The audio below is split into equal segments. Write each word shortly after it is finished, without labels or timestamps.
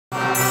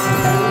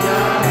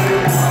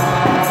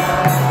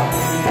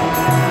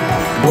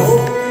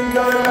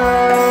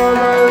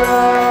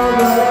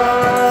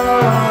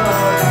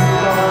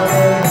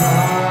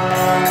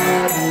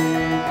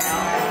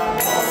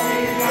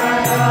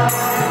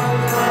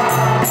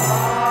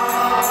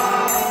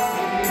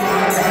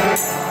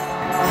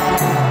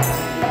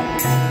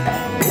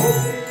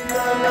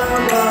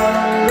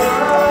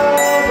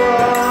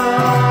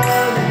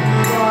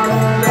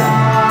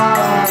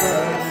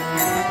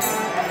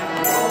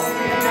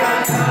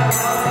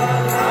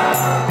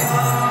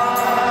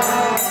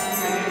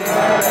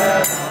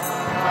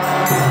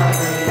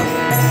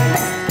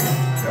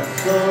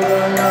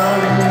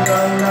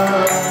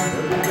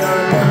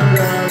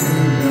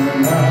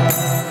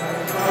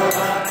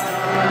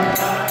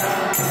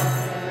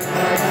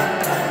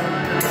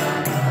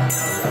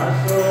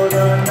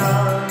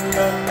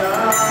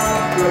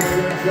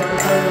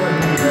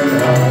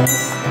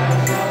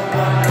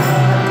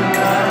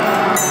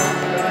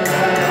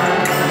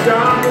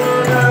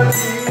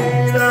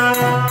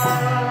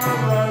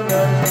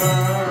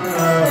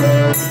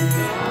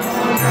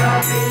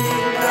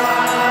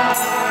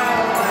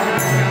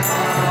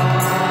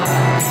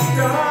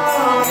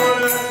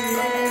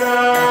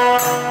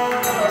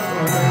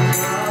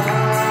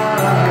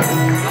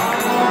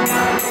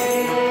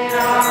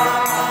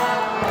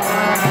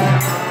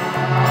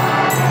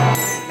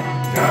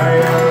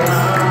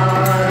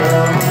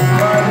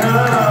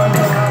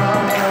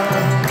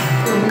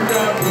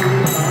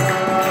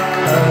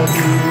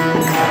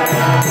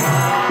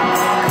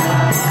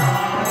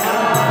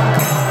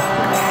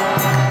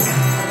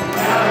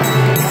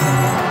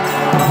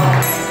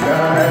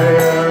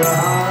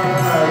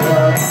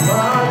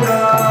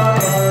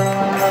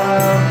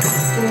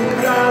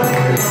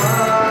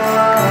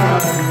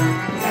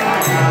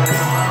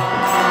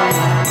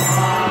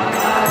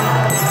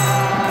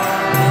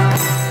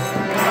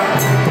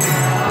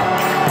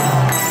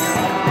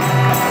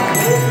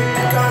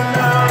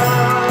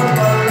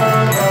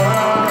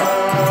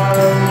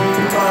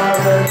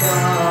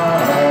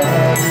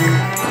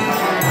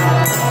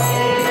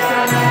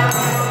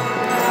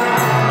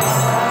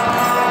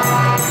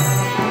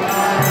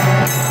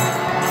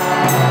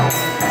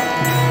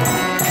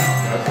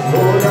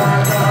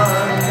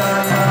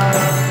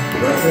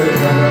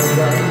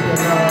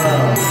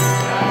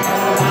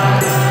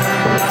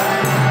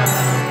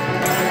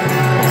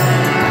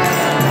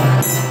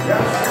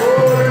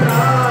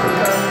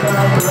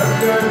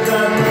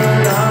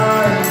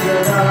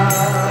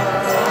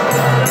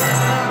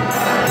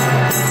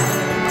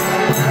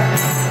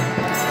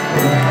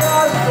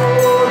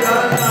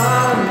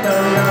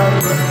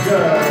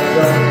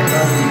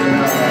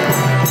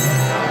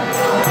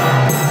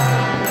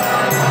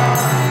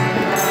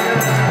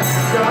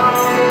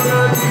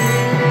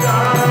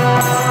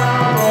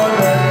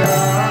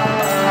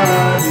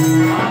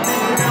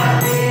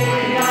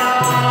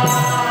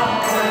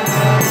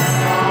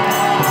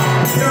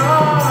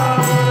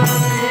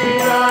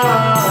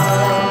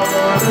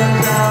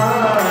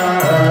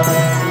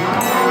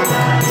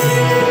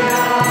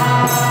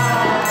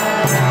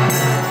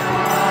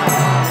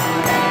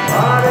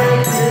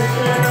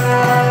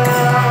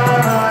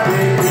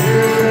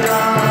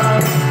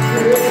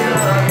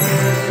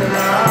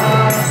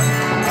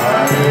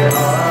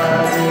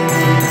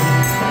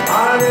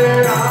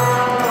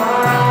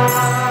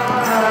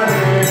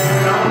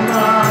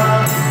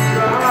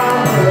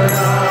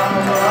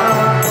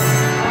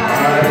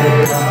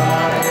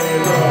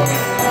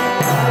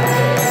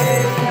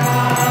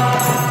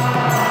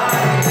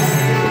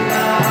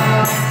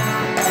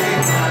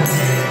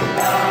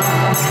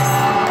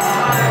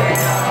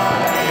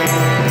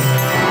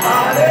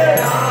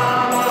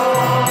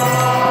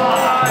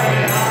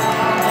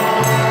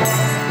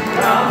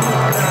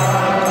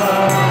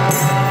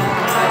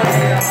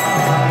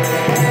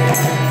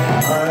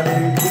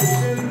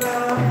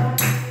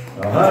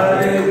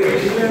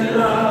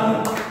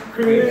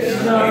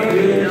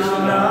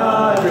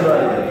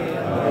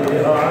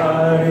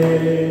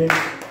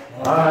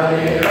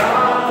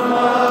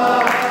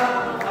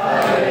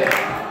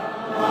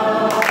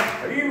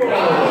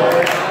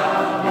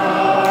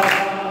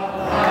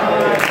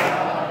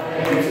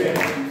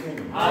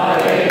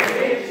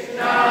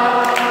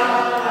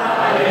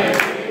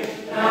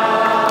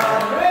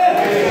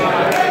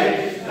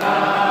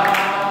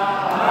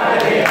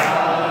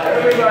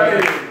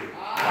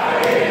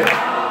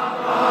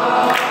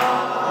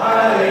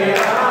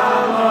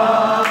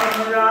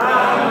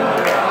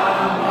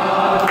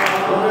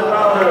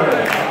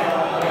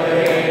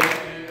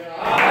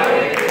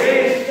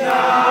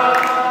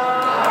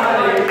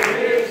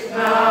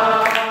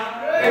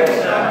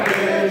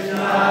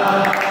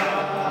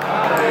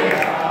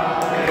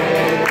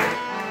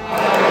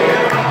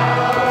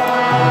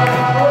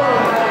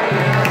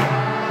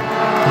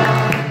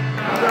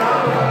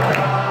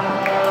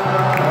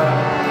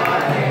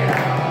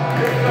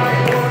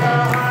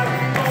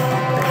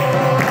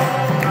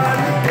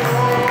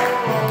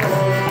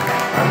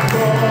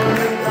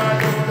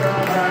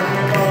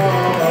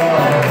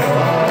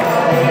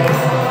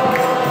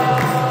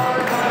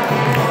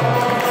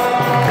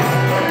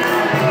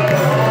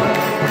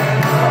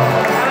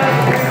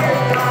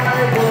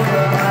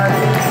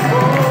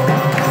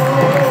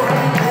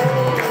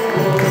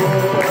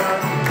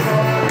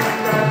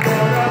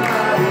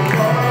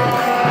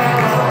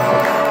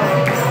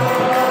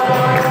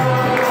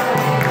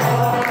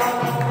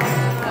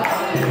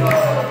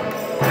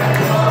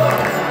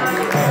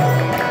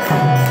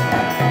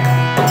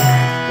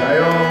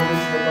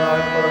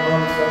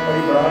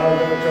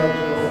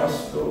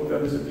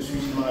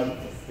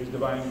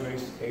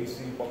Grace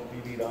A.C.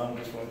 Bhakti Ram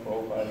Krishna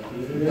Prabhupada ki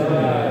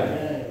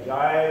Jai.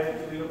 Jai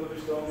Lila Buddha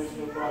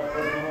Vishnu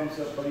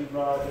Paramahamsa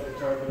Parivrajaka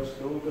Charva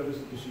Sloka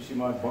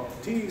Shishimad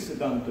Bhakti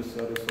Siddhanta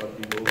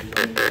Saraswati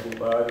Goswami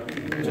Prabhupada ki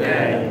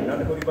Jai.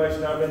 Nanda Koti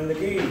Vaishnavendra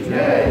ki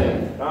Jai.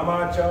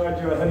 Ramacharya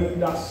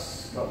Haridas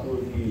Thakur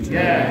ki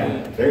Jai.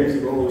 Praise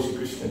the Lord Shri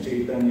Krishna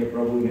Chaitanya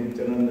Prabhu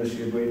Nityananda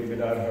Shri Advaita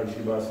Gadadhar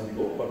Shivasati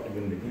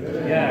Gopaktivinoda ki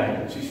Jai.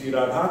 Shri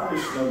Radha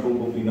Krishna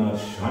Gopavinath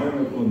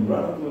Shayana Kund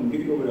Radha Kund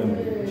Giri Govardhana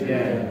ki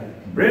Jai.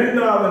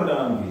 Vrindavan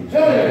Dham ki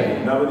Jai.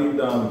 Navadip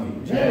Dham ki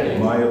Jai.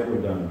 Mayapur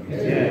Dham ki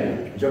Jai.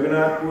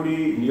 Jagannath Puri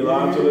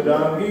Neelanchala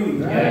Dham ki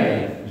Jai.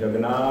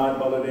 Jagannath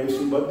Baladev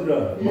Subhadra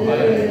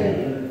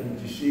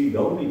Maharaj Shri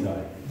Gauri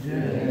Thai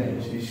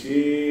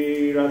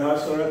Shri Radha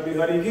Swarat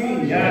Bihari ki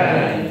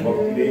Jai.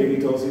 Bhakti Devi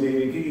Tulsi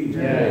Devi ki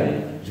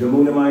Jai.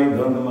 Jamuna Mai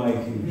Ganga Mai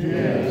ki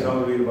Jai.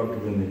 Samaveda Bhakti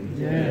Vrinda ki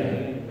Jai.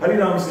 Hari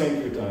Ram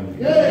Sankirtan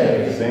ki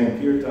Jai.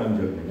 Sankirtan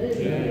Jagna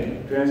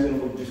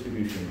Transcendental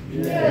Distribution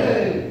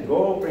Jai.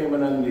 Go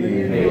Premanandi.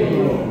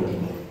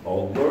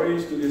 All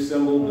glories to the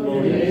assembled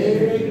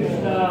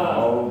devotees.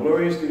 All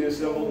glories to the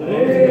assembled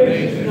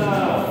devotees.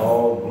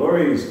 All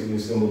glories to the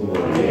assembled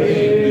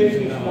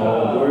devotees.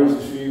 All glories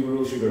to Sri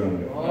Guru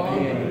Shigaranga.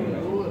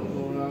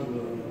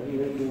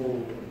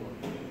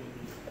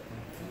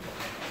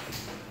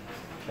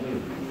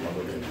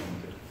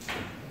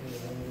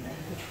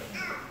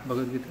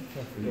 Bhagavad Gita.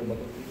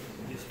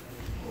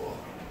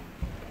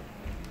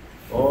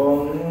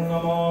 Om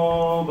Namo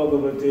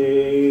Bhagavate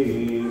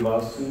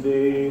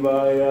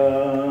Vasudevaya.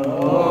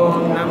 Om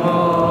Namo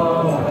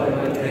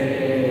Bhagavate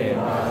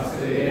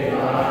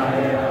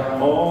Vasudevaya.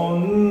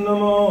 Om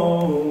Namo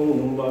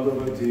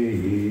Bhagavate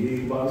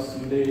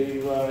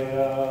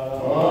Vasudevaya.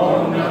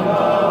 Om Namo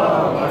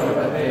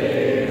Bhagavate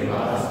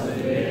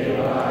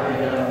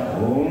Vasudevaya.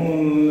 Om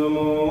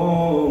Namo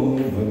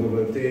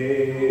Bhagavate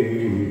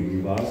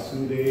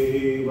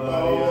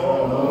Vasudevaya.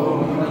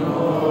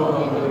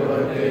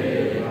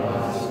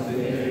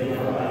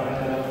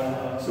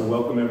 So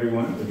welcome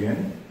everyone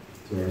again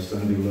to our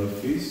Sunday Love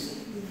Feast.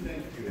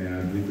 And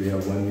I believe we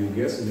have one new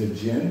guest. Is it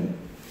Jen?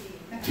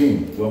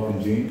 Jean. Welcome,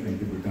 Jean.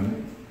 Thank you for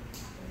coming.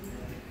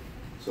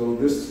 So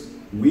this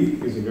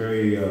week is a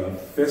very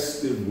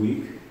festive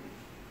week.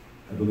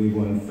 I believe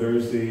on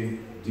Thursday,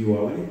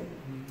 Diwali.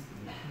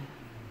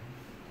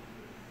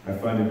 I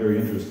find it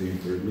very interesting.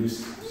 For at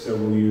least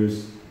several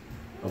years,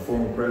 a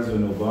former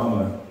President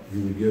Obama, he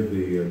would give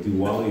the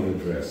Diwali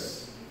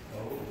address.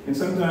 And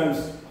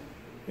sometimes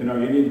in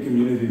our Indian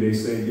community, they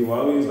say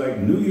Diwali is like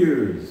New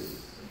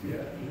Year's.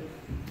 Yeah.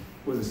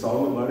 Was it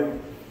Salamabadi?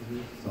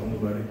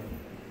 Salamabadi.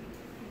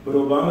 But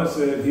Obama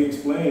said, he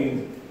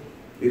explained,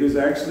 it is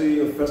actually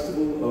a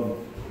festival of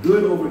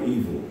good over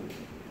evil.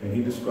 And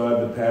he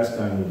described the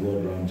pastime of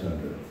Lord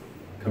Ramchandra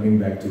coming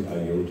back to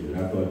Ayodhya. And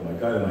I thought, my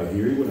God, am I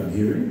hearing what I'm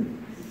hearing?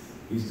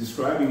 He's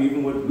describing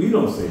even what we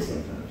don't say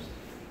sometimes.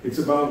 It's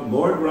about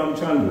Lord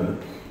Ramchandra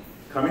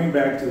coming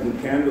back to the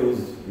candles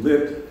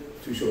lit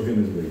to show him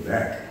his way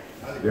back.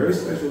 Very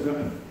special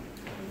time.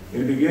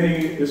 In the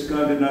beginning,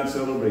 ISKCON did not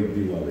celebrate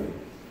Diwali.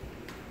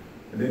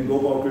 And then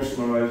Gopal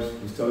Krishna Maharaj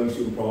was telling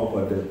Srila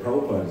Prabhupada that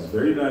Prabhupada is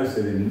very nice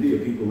that in India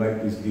people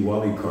like these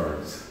Diwali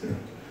cards.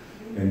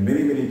 And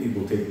many, many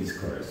people take these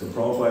cards. So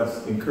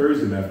Prabhupada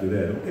encouraged him after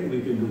that, okay,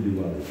 we can do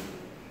Diwali.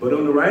 But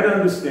on the right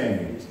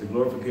understanding, it's the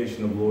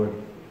glorification of Lord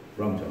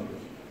Ramchandra.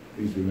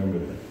 Please remember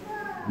that.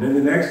 And then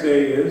the next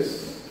day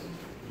is,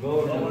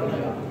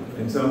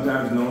 and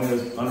sometimes known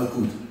as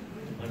Anakut.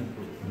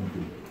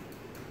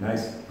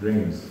 Nice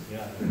rings.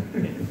 Yeah.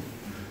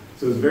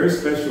 So it's a very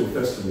special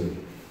festival.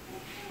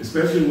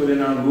 Especially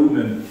within our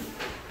movement,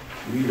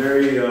 we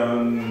very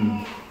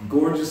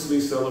gorgeously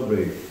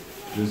celebrate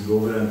this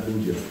Govardhan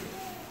Puja.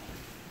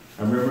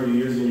 I remember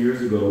years and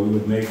years ago, we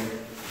would make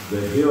the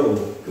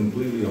hill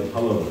completely of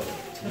halava.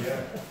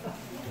 Yeah.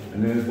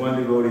 And then there's one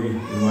devotee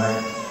in my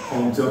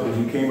home temple,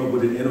 he came up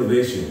with an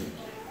innovation.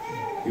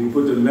 He would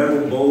put the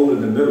metal bowl in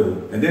the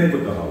middle and then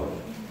put the halava.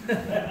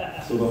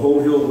 So the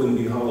whole hill wouldn't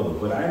be halava.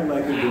 But I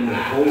like it when the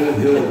whole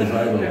hill is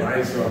either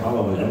rice or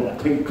halava, you know,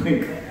 clink,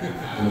 clink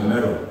in the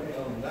metal.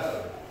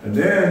 And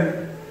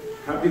then,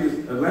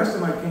 last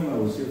time I came, I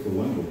was here for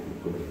one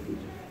Govardhan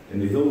Puja.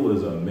 And the hill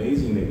was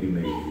amazing that you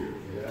made here.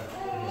 Yeah.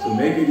 So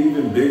make it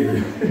even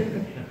bigger.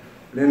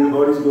 Then the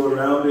devotees go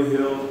around the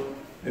hill,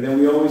 and then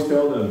we always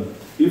tell them,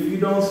 if you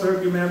don't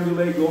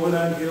circumambulate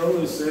Govardhan Hill,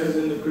 it says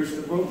in the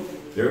Krishna book,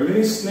 there are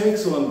many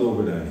snakes on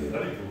Govardhan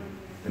Hill,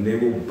 and they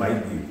will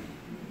bite you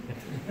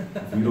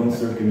if you don't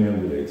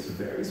circumambulate. It's a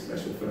very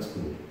special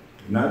festival.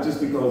 Not just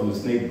because of the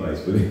snake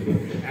bites, but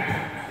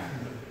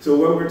so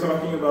what we're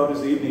talking about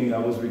this evening, I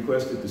was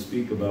requested to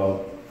speak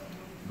about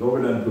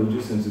Govardhan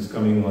Puja since it's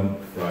coming on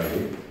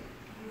Friday.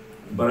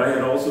 But I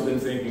had also been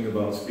thinking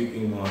about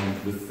speaking on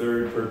the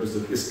third purpose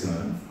of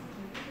ISKCON.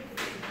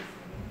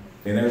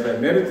 And as I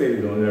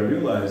meditated on it, I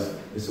realized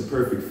it's a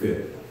perfect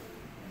fit.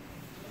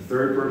 The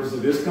third purpose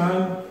of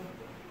ISKCON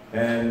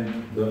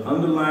and the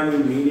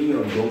underlying meaning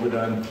of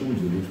Govardhan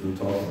Puja, which we'll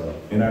talk about.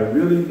 And I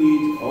really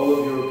need all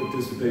of your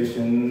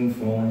participation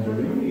from the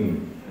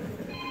ringing.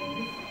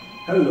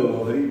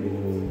 Hello,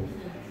 Haribo.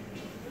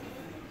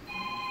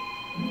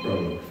 No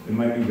problem. It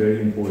might be very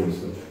important.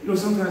 So, you know,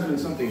 sometimes when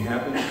something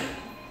happens,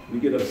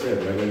 we get upset,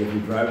 right? Like if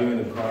you're driving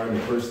in a car and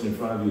the person in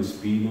front of you is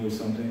speeding or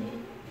something,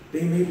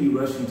 they may be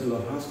rushing to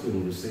the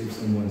hospital to save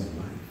someone's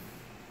life.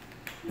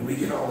 And we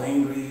get all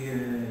angry.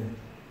 And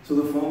so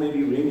the phone may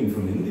be ringing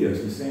from India.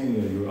 She's saying,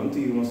 your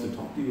auntie wants to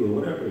talk to you or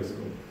whatever. So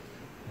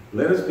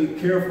let us be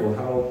careful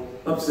how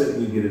upset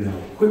we get and how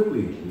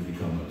quickly we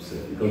become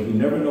upset, because we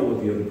never know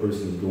what the other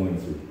person is going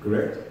through,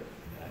 correct?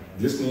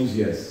 This means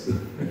yes.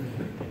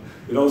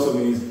 It also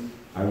means,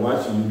 I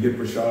watch you get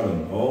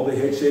prasadam. All the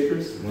head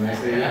shakers, when I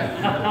say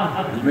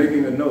that, you're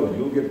making a note,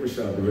 you'll get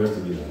prasad the rest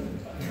of the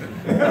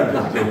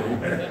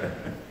time.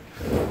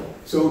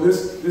 So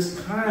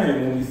this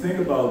time, when we think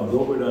about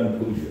Govardhan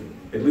Puja,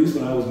 at least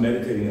when I was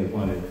meditating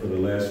upon it for the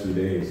last few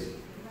days,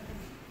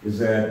 is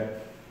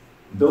that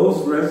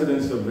those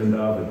residents of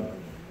Vrindavan,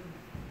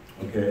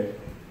 okay,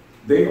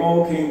 they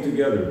all came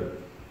together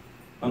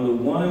under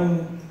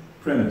one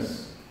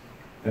premise,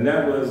 and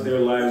that was their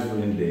lives were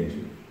in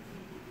danger.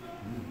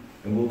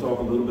 And we'll talk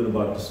a little bit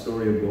about the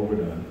story of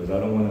Govardhan, because I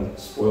don't want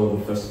to spoil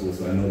the festival,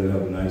 so I know they'll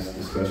have a nice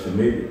discussion.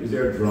 Maybe, is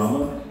there a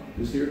drama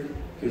this year?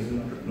 Kids,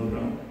 no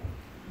drama?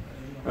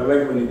 I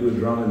like when they do a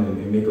drama and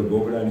they make a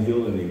Govardhan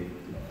hill and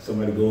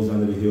somebody goes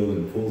under the hill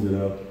and pulls it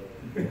up.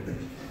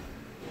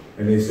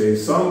 And they say,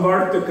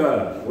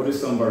 Samvartika. What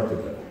is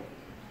Samvartika?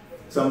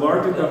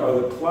 Samvartika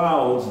are the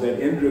clouds that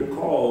Indra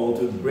called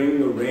to bring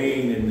the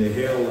rain and the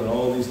hail and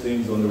all these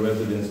things on the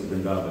residents of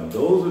Vrindavan.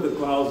 Those are the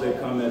clouds that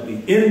come at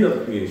the end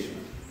of creation.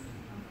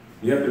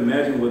 You have to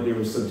imagine what they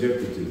were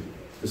subjected to.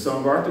 The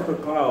Samvartika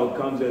cloud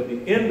comes at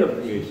the end of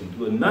creation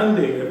to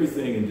inundate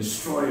everything and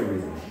destroy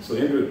everything. So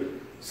Indra,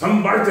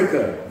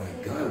 Samvartika. Oh my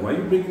God, why are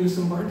you bringing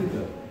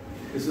Samvartika?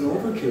 It's an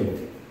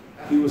overkill.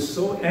 He was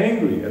so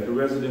angry at the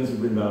residents of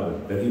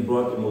Vrindavan that he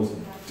brought the most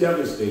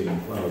devastating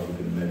clouds you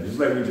can imagine. Just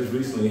like we just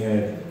recently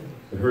had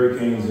the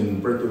hurricanes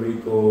in Puerto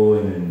Rico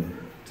and in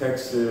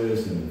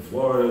Texas and in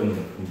Florida and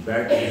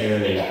back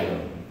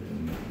ahead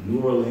in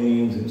New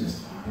Orleans, and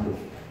just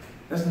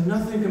that's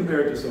nothing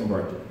compared to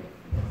Samvartika,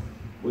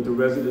 what the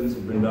residents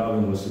of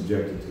Vrindavan were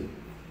subjected to.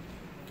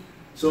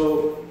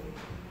 So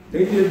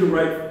they did the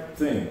right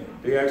thing.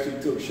 They actually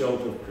took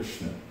shelter of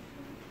Krishna.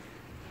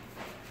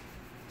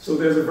 So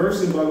there's a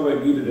verse in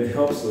Bhagavad Gita that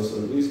helps us,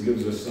 or at least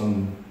gives us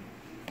some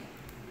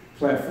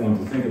platform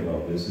to think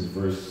about this. It's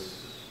verse,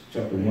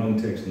 chapter 1,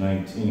 text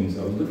 19.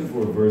 So I was looking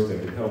for a verse that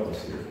could help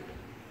us here.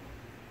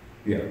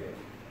 Yeah.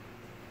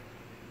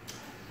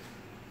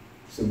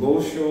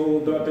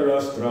 Sagosho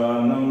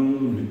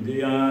datarastranam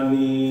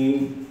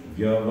vidyani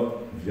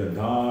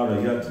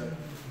vyadarayat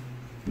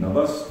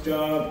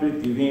navascha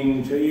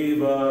pritivim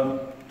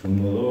chaiva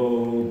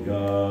tumulo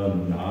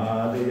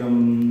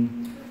vyanadayam.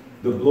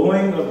 The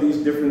blowing of these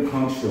different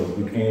conch shells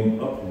became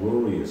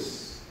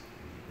uproarious,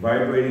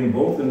 vibrating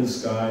both in the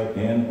sky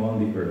and on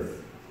the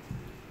earth.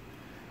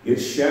 It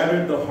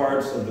shattered the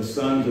hearts of the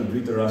sons of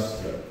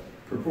Dhritarashtra.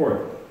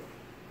 Purport: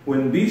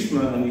 when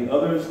Bhishma and the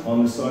others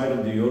on the side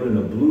of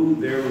Duryodhana blew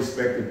their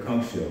respective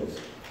conch shells,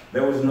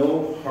 there was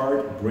no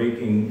heart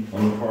breaking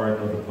on the part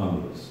of the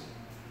Pandavas.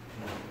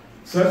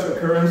 Such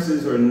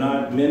occurrences are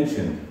not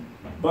mentioned,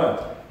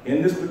 but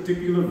in this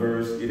particular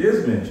verse it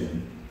is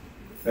mentioned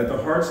that the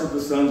hearts of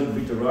the sons of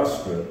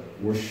Dhritarashtra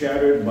were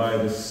shattered by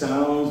the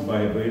sounds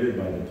vibrated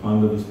by the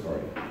Pandavas'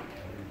 party.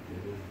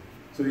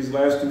 So these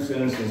last two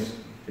sentences,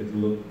 you have to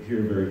look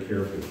here very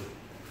carefully.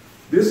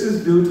 This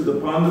is due to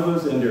the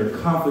Pandavas and their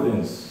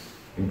confidence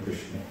in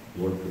Krishna,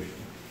 Lord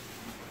Krishna.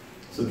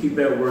 So keep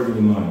that word in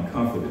your mind,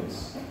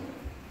 confidence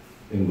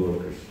in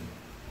Lord Krishna.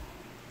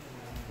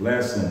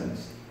 Last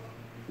sentence.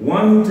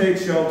 One who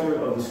takes shelter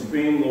of the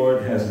Supreme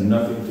Lord has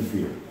nothing to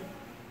fear,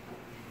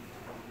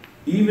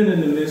 even in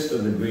the midst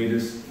of the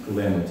greatest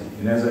calamity.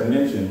 And as I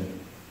mentioned,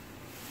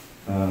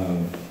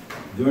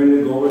 during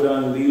the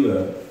Govardhan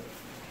Leela,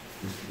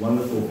 this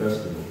wonderful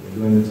festival,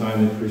 during the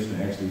time that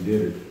Krishna actually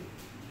did it,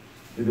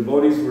 the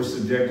devotees were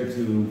subjected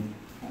to the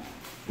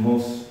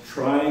most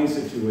trying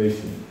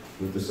situation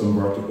with the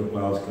Samvartika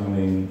clouds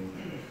coming.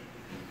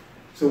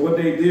 So what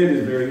they did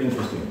is very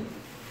interesting.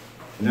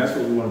 And that's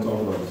what we want to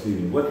talk about this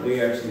evening, what they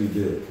actually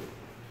did.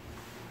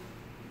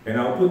 And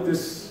I'll put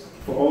this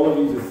for all of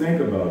you to think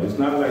about. It's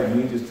not like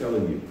me just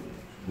telling you.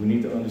 We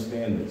need to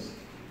understand this.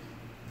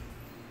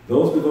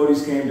 Those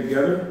devotees came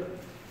together,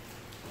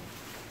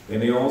 and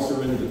they all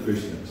surrendered to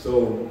Krishna.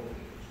 So,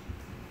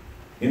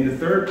 in the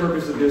third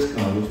purpose of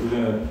ISKCON, which we're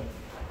going to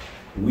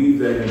weave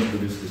that into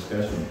this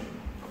discussion,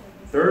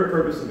 third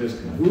purpose of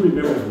ISKCON, who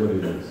remembers what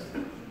it is?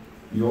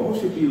 You all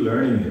should be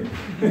learning it,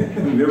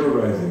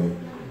 memorizing it.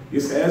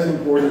 It's as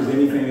important as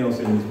anything else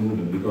in this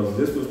movement, because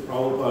this was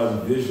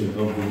Prabhupada's vision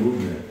of the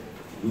movement.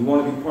 We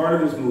want to be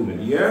part of this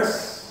movement.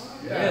 Yes?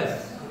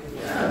 Yes.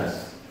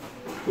 Yes.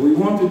 But we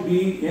want to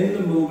be in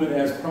the movement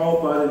as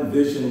Prabhupada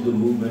envisioned the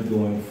movement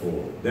going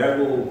forward. That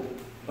will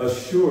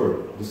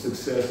assure the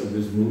success of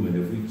this movement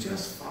if we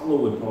just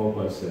follow what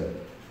Prabhupada said.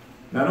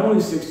 Not only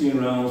 16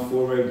 rounds,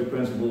 4 regular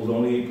principles,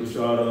 only 8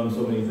 prasadam,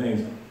 so many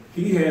things.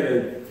 He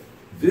had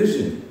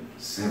vision,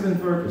 7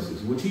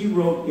 purposes, which he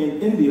wrote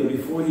in India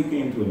before he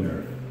came to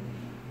America.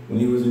 When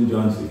he was in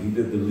Jhansi, he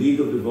did the League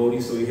of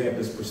Devotees, so he had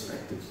this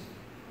perspectives.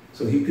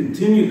 So he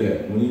continued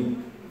that. When he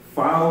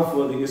filed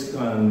for the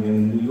ISKCON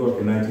in New York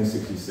in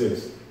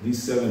 1966,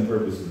 these 7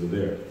 purposes are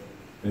there.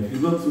 And if you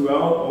look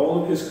throughout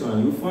all of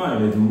ISKCON, you'll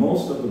find that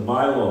most of the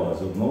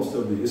bylaws of most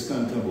of the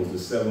ISKCON temples, the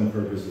 7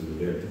 purposes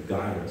are there to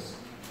guide us.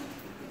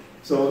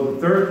 So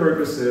the 3rd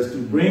purpose says to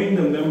bring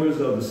the members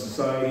of the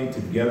society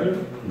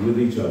together with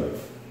each other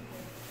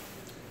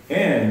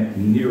and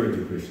nearer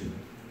to Krishna,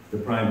 the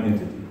prime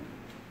entity,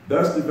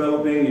 thus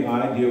developing the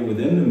idea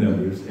within the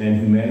members and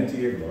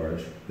humanity at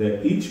large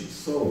that each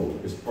soul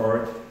is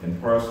part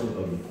and parcel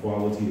of the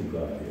quality of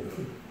Godhead.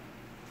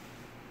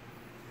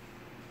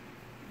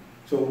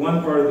 So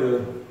one part of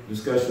the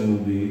discussion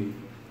will be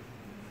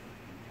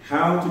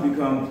how to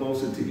become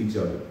closer to each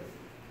other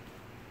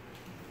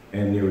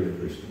and nearer to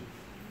Krishna.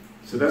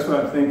 So that's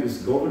why I think this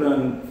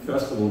Govardhan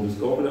festival, this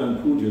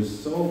Govardhan puja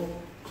is so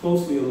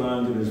closely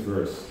aligned to this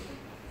verse.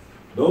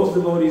 Those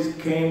devotees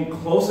came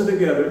closer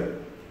together,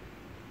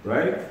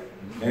 right?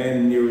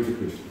 And nearer to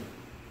Krishna.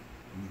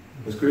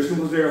 Because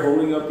Krishna was there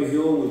holding up the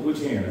hill with which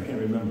hand? I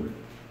can't remember.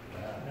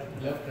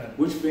 Left hand.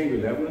 Which finger?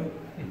 That one?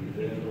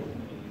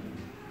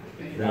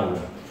 That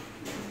one.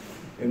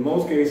 In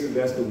most cases,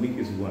 that's the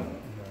weakest one.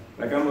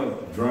 Like I'm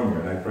a drummer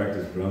and I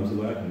practice drums a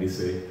lot, and they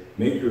say,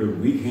 make your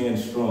weak hand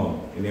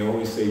strong. And they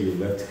always say your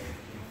left hand.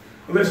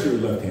 Unless you're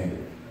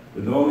left-handed.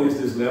 But normally it's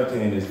this left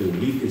hand is the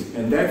weakest.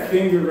 And that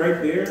finger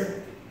right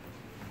there,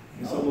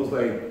 it's almost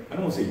like, I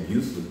don't want to say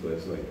useless, but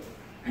it's like,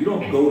 you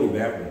don't go to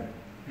that one.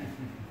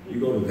 You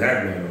go to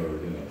that one, or,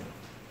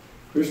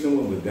 Krishna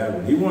went with that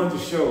one. He wanted to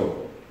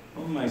show,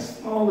 on my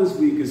smallest,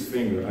 weakest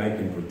finger, I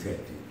can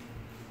protect you.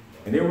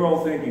 And they were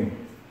all thinking,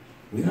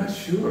 we're not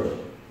sure.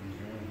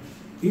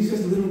 He's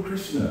just little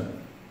Krishna.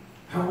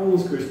 How old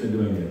was Krishna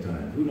during that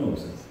time? Who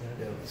knows?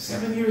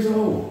 7 years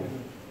old.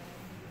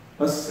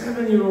 A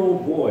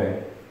 7-year-old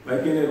boy,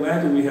 like in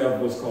Atlanta, we have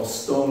what's called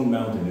Stone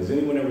Mountain. Has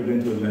anyone ever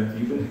been to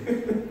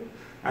Atlanta?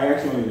 I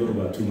actually only live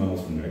about 2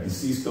 miles from there. I can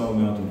see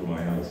Stone Mountain from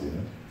my house,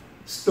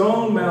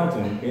 Stone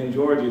Mountain in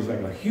Georgia is like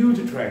a huge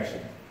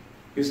attraction.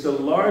 It's the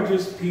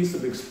largest piece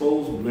of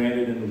exposed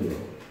granite in the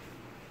world.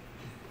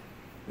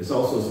 There's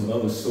also some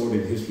other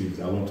sordid histories.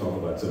 I won't talk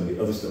about some of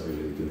the other stuff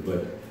related to it,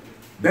 but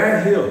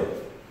that hill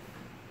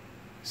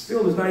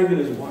still is not even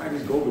as wide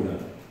as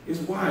Govardhan. It's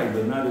wide,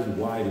 but not as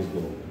wide as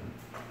Govardhan.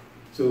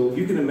 So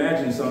you can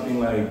imagine something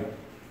like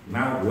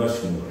Mount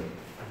Rushmore.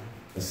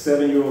 A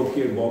 7-year-old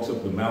kid walks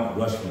up to Mount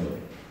Rushmore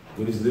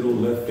with his little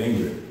left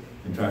finger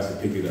and tries to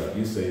pick it up.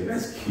 You say,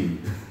 that's cute.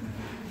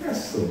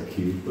 That's so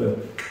cute, but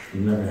it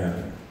never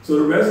happened. So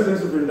the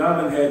residents of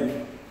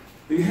Vrindavan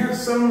had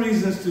some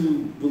reasons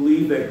to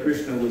believe that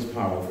Krishna was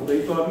powerful.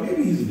 They thought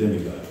maybe he's a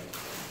demigod.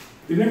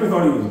 They never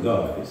thought he was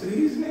God. They said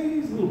he's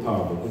a little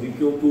powerful because he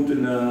killed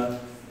Putana,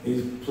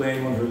 he's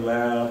playing on her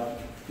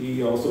lap,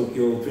 he also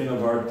killed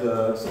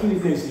Trinavarta, so many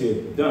things he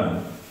had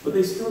done, but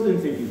they still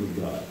didn't think he was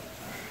God.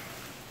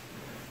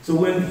 So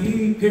when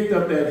he picked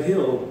up that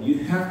hill, you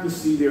have to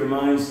see their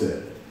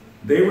mindset.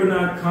 They were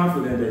not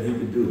confident that he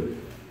could do it.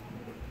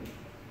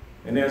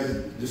 And there's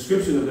a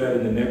description of that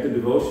in the Nectar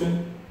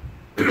Devotion.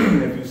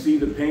 If you see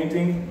the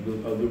painting,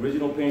 the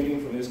original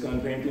painting from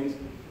ISKCON paintings,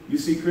 you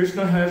see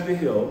Krishna has the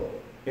hill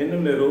in the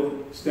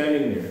middle,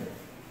 standing there.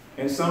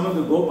 And some of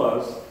the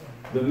Gopas,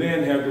 the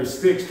men, have their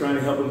sticks trying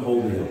to help him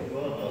hold the hill.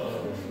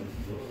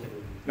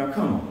 Now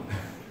come on.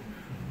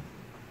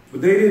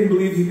 But they didn't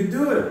believe he could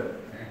do it.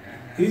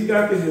 He's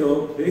got the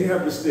hill, they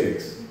have the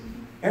sticks.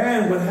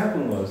 And what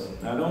happened was,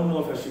 I don't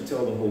know if I should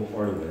tell the whole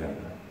part of what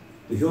happened.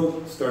 The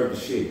hill started to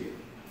shake.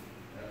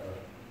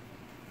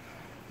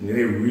 And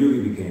they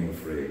really became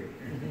afraid.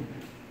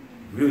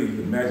 Really, you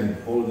can imagine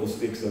holding those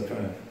sticks up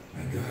trying to,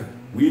 my God,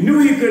 we knew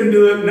he couldn't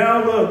do it,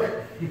 now look.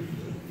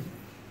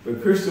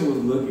 But Krishna was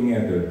looking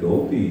at the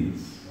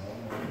gopis.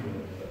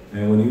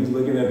 And when he was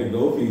looking at the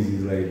gopis,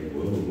 he's like,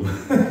 whoa.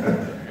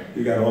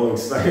 He got all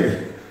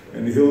excited.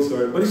 And the hill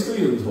started, but he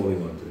still was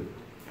holding on to it.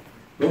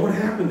 But what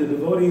happened? The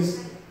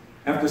devotees,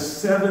 after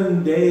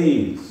 7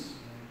 days,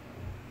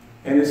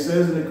 and it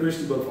says in the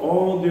Krishna book,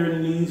 all their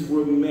needs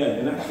were met.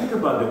 And I think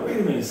about that, wait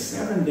a minute,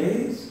 7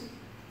 days?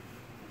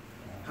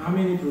 How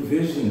many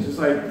provisions? It's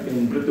like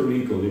in Puerto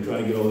Rico, they're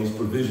trying to get all these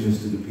provisions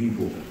to the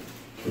people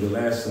for the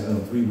last,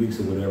 3 weeks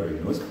or whatever.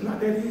 It's not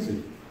that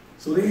easy.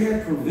 So they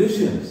had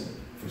provisions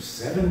for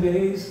 7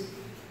 days,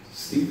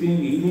 sleeping,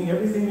 eating,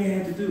 everything they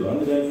had to do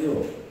under that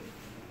hill.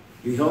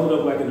 He held it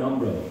up like an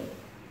umbrella.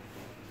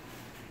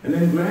 And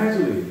then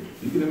gradually,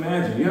 you can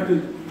imagine, you have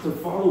to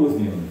follow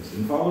with me on this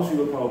and follow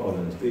Srila Prabhupada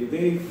on this.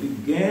 They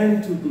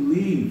began to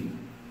believe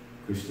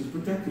Krishna's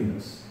protecting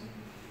us.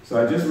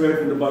 So I just read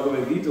from the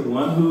Bhagavad Gita,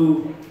 one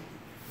who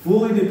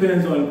fully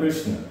depends on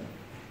Krishna.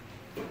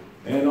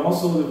 And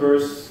also the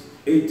verse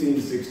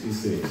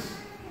 1866.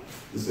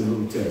 This is a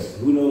little test.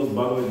 Who knows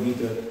Bhagavad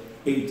Gita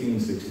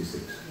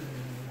 1866?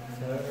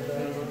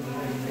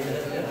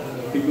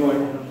 Keep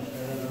going.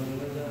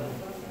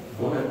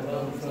 Go ahead.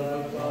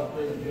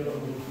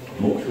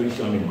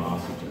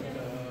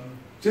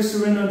 Just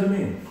surrender unto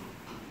me.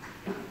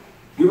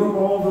 Give up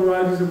all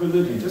varieties of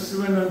religion. Just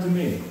surrender unto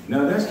me.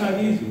 Now, that's not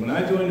easy. When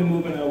I joined the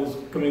movement, I was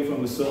coming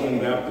from a Southern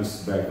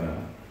Baptist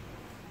background.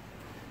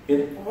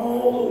 And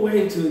all the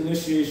way to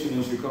initiation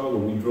in Chicago,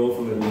 we drove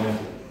from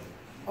Atlanta.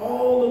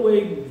 All the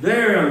way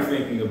there, I'm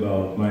thinking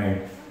about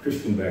my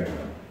Christian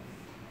background.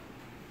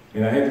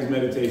 And I had this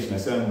meditation. I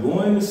said, I'm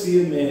going to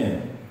see a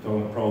man,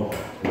 talking about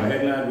Prabhupada. I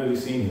had not really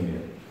seen him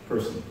yet,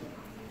 personally.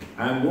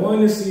 I'm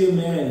going to see a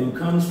man who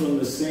comes from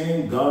the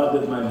same God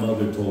that my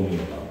mother told me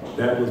about.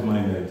 That was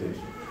my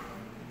meditation.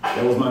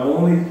 That was my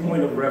only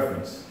point of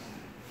reference.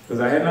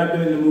 Because I had not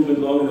been in the movement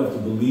long enough to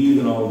believe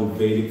in all the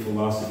Vedic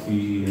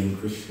philosophy and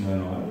Krishna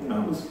and all that. I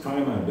was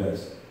trying my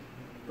best.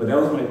 But that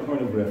was my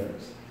point of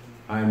reference.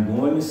 I'm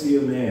going to see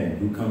a man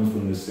who comes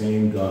from the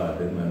same God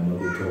that my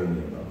mother told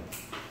me about.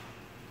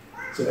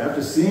 So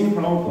after seeing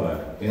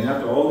Prabhupada, and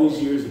after all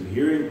these years of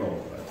hearing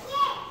Prabhupada,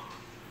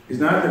 it's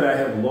not that I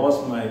have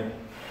lost my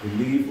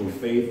belief or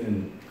faith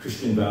in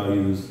Christian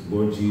values,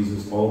 Lord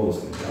Jesus, all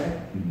those things. I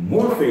have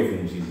more faith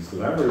in Jesus because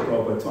I've heard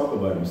Prabhupada talk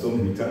about him so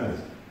many times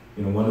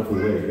in a wonderful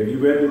way. Have you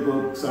read the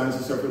book, Science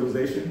of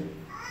Self-Realization?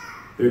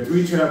 There are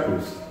 3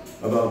 chapters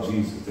about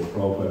Jesus that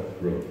Prabhupada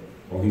wrote,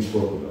 or he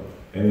spoke about.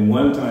 And in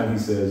one time he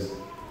says,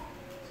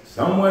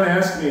 someone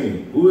asked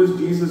me, who is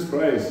Jesus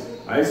Christ?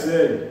 I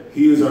said,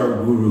 he is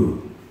our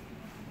guru.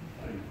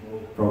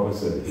 Prabhupada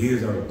said, he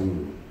is our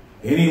guru.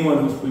 Anyone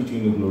who's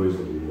preaching the glories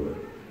of the Lord.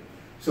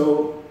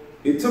 So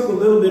it took a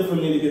little bit for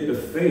me to get the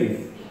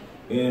faith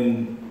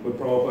in what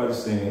Prabhupada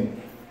is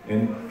saying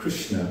and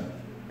Krishna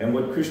and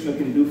what Krishna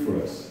can do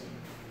for us.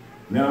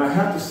 Now I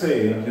have to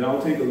say, and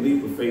I'll take a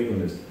leap of faith on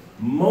this,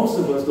 most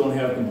of us don't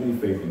have complete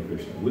faith in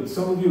Krishna. Would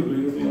some of you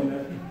agree with me on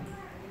that?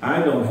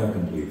 I don't have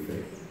complete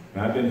faith.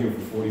 And I've been here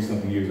for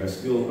 40-something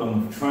years.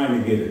 I'm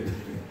trying to get it.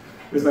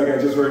 It's like I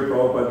just heard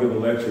Prabhupada give a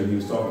lecture and he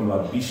was talking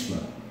about Bhishma.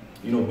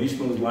 You know,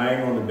 Bhishma was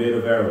lying on the bed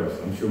of arrows.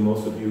 I'm sure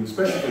most of you,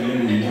 especially for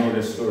India, you know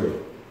that story.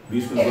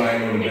 Bhishma was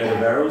lying on the bed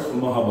of arrows from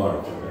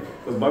Mahabharata, right?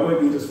 Because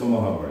Bhagavad Gita is from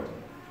Mahabharata.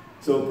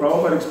 So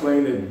Prabhupada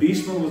explained that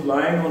Bhishma was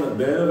lying on a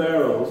bed of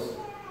arrows,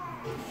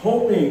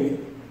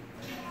 hoping,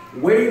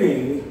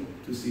 waiting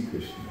to see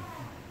Krishna.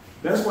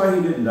 That's why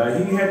he didn't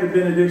die. He had the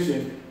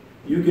benediction,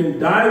 you can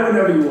die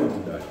whenever you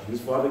want to die.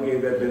 His father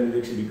gave that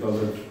benediction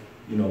because of,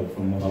 you know,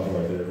 from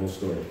Mahabharata, that whole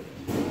story.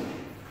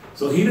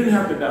 So he didn't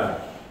have to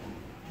die.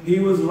 He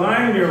was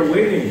lying there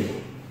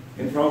waiting,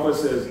 and Prabhupada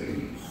says,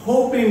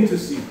 hoping to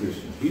see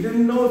Krishna. He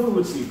didn't know if he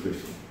would see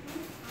Krishna.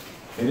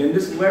 And in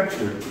this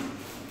lecture,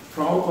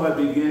 Prabhupada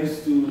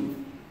begins to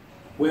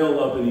well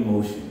up in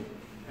emotion,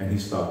 and he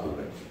stopped the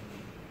lecture,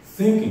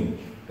 thinking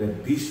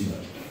that Bhishma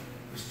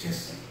was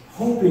just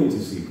hoping to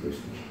see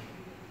Krishna.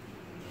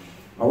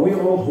 Are we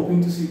all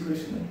hoping to see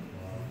Krishna?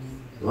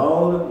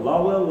 Lava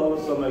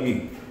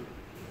Samayi.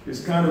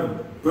 This kind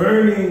of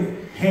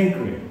burning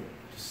hankering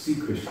to see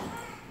Krishna.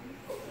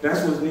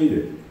 That's what's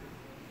needed.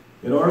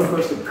 In order for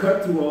us to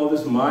cut through all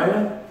this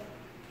Maya,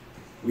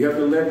 we have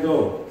to let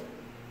go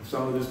of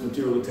some of this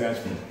material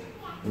attachment.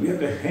 And we have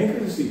to hanker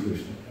to see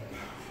Krishna.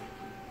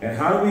 And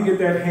how do we get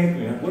that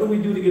hankering? What do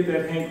we do to get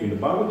that hankering? The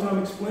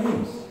Bhagavatam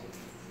explains.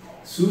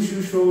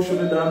 Sushusho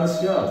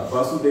Shadadamasya,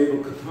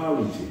 Vasudeva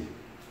Kataruchi.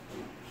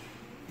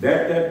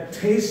 That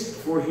taste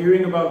for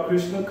hearing about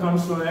Krishna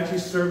comes from actually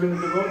serving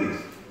the devotees.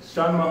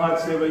 Shan Mahat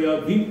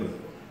Sevaya Vipra.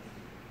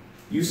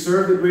 You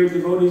serve the great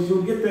devotees,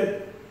 you'll get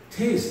that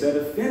taste, that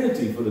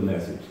affinity for the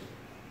message.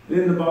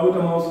 Then the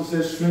Bhagavatam also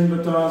says,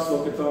 Shrinvata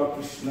Swakata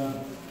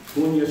Krishna,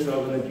 Punya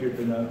Shravana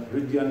Kirtana,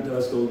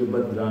 Hridyanta Stolya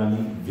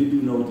Bhadrani,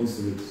 Vidunoti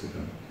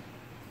Sariksaka.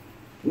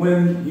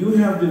 When you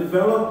have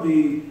developed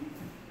the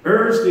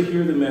urge to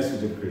hear the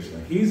message of Krishna,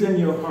 he's in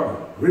your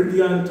heart.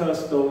 Hridyanta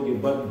Stolya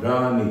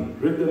Bhadrani.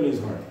 Hridya means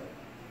heart.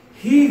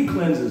 He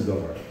cleanses the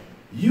heart.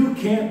 You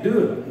can't do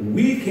it.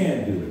 We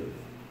can't do it.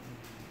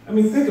 I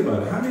mean, think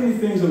about it. How many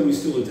things are we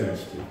still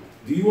attached to?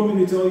 Do you want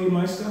me to tell you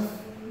my stuff?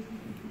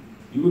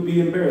 You would be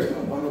embarrassed.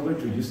 Oh,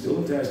 Balabhadra, you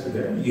still attached to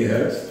that?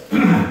 Yes.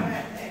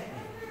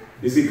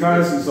 It's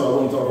Ekadasi, so I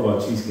won't talk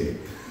about cheesecake.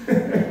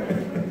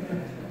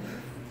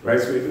 Right,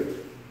 Sweeta?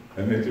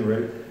 I mentioned,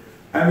 right?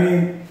 I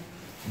mean,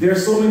 there are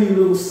so many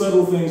little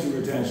subtle things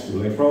we're attached to.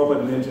 Like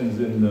Prabhupada mentions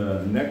in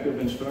the Nectar of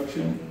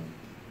Instruction,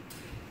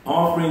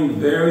 offering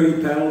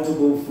very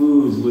palatable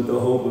foods with the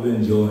hope of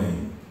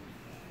enjoying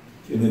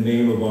in the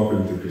name of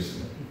offering to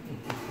Krishna.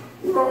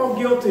 We're all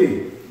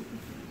guilty.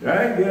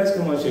 Right? Yes,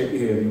 come on, shake your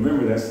head.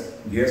 Remember, that's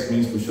yes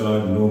means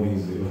prashad, no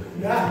means zero.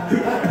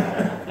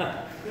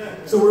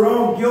 So we're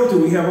all guilty.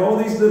 We have all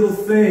these little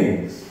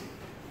things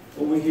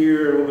over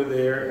here, over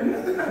there, and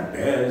they're not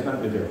bad. It's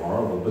not that they're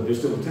horrible, but they're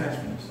still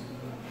attachments.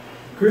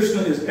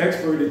 Krishna is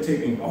expert at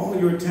taking all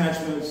your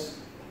attachments,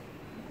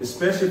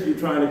 especially if you're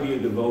trying to be a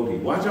devotee.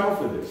 Watch out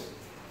for this.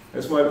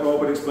 That's why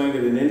Prabhupada explained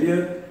that in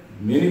India,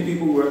 many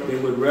people they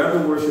would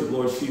rather worship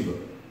Lord Shiva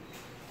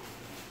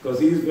because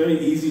he is very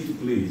easy to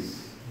please.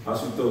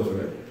 Ashutosh,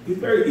 right? He's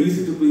very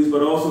easy to please,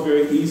 but also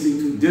very easy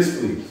to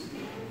displease.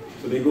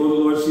 So they go to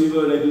Lord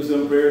Shiva and they do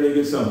some prayer, they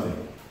get something.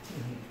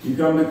 You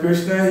come to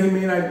Krishna, he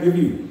may not give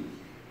you.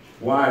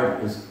 Why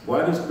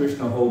does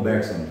Krishna hold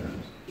back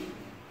sometimes?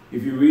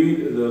 If you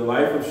read the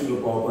life of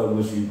Srila Prabhupada,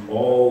 which you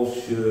all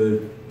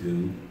should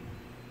do,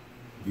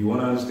 if you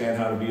want to understand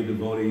how to be a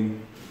devotee,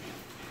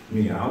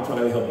 I'll try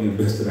to help you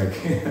the best that I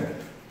can.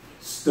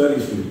 Study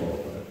Srila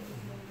Prabhupada.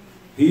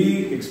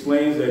 He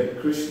explains that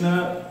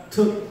Krishna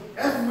took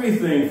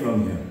everything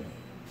from him.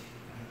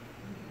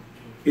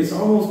 It's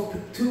almost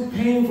too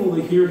painful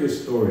to hear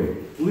his story.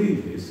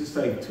 Believe me, it's just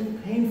like too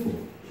painful.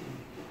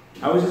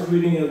 I was just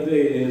reading the other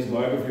day in his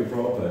biography of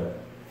Prabhupada.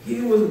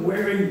 He was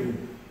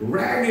wearing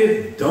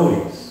ragged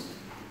dhotis.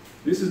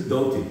 This is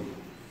dhoti.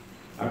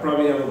 I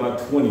probably have about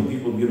 20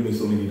 people giving me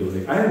so many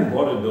dhotis. I haven't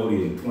bought a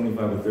dhoti in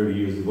 25 or 30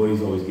 years. The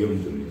devotees always give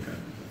them to me.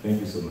 Thank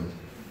you so much.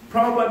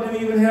 Prabhupada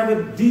didn't even have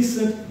a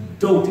decent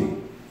dhoti.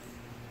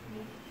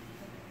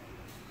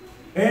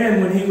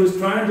 And when he was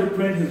trying to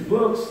print his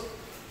books,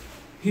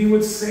 he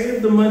would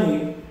save the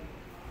money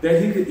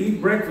that he could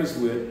eat breakfast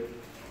with.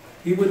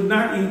 He would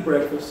not eat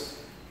breakfast.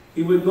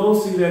 He would go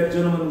see that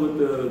gentleman with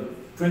the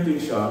printing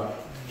shop,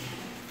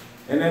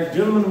 and that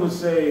gentleman would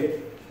say,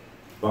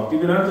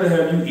 Bhaktivedanta,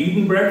 have you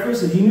eaten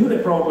breakfast? And he knew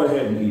that Prabhupada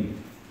hadn't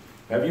eaten.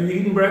 Have you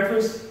eaten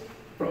breakfast?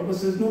 Prabhupada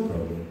says, no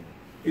problem.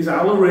 He said,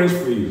 I'll arrange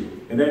for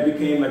you. And that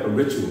became like a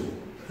ritual.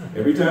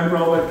 Every time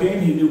Prabhupada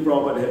came, he knew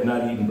Prabhupada had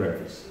not eaten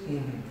breakfast.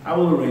 I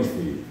will arrange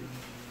for you.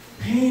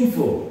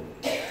 Painful.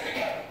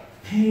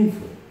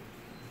 Painful.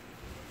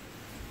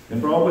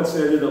 And Prabhupada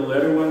said in a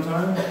letter one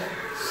time,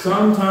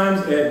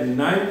 sometimes at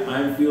night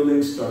I'm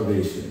feeling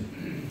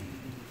starvation.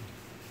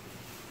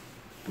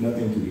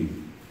 Nothing to eat.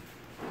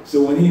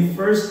 So when he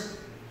first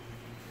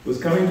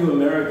was coming to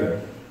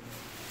America,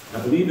 I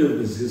believe it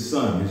was his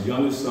son, his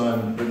youngest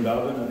son,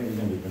 Vrindavan, I think his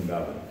name is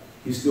Vrindavan.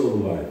 He's still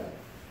alive.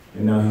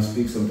 And now he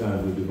speaks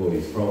sometimes with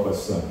devotees,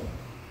 Prabhupada's son.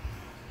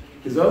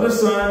 His other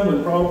son,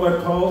 when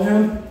Prabhupada called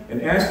him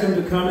and asked him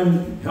to come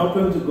and help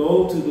him to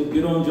go to the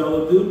Gidon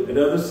Jaladut, that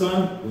other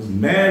son was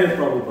mad at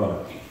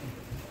Prabhupada.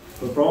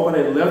 But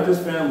Prabhupada had left his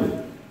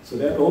family. So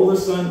that older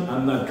son,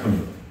 I'm not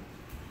coming.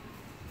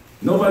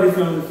 Nobody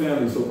from the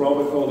family, so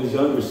Prabhupada called his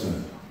younger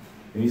son.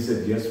 And he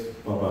said, yes,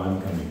 Papa,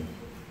 I'm coming.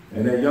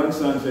 And that young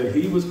son said,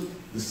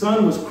 the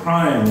son was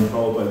crying when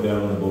Prabhupada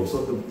got on the boat.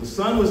 So the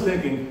son was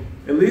thinking,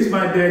 at least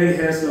my daddy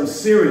has some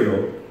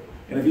cereal,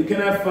 and if he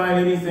cannot find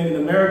anything in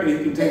America,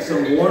 he can take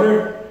some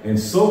water and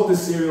soak the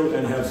cereal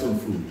and have some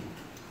food.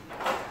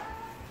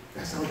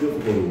 That's how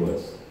difficult it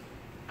was.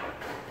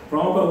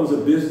 Prabhupada was a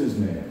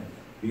businessman.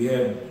 He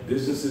had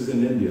businesses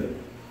in India,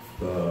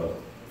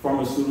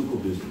 pharmaceutical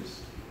business.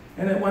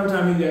 And at one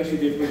time he actually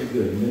did pretty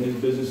good. And then his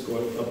business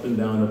going up and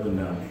down, up and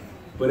down.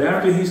 But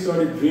after he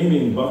started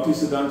dreaming,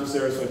 Bhaktisiddhanta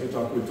Saraswati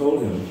Thakur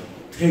told him,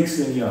 take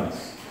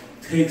sannyas.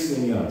 Take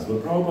sannyas.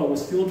 But Prabhupada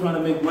was still trying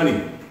to make money,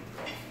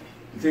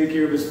 to take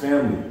care of his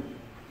family,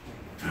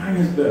 trying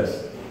his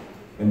best.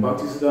 And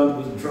Bhaktisiddhanta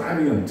was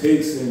driving him,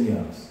 take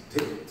sannyas.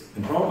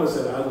 And Prabhupada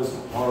said, I was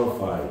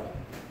horrified.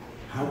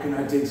 How can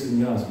I take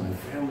sannyas? My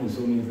family,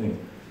 so many things.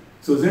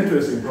 So it's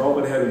interesting,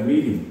 Prabhupada had a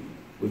meeting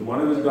with one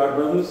of his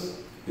godbrothers,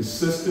 his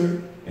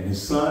sister, and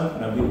his son,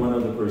 and I believe one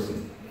other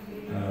person,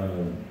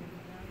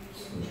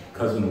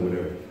 cousin or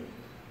whatever.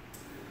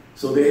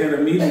 So they had a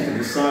meeting to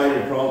decide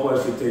if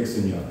Prabhupada should take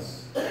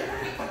sannyas.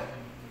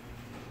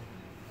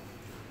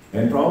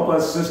 And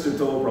Prabhupada's sister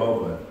told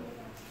Prabhupada,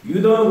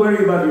 you don't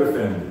worry about your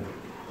family.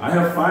 I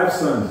have 5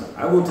 sons.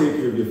 I will take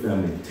care of your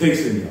family. Take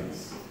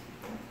sannyas.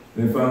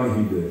 And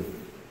finally he did.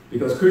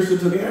 Because Krishna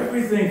took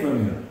everything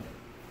from him.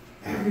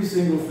 Every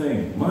single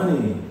thing.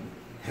 Money,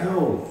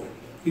 health.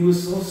 He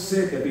was so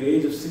sick at the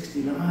age of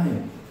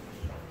 69.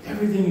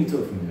 Everything he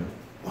took from him.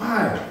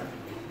 Why?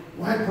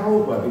 Why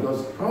Prabhupada?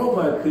 Because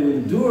Prabhupada could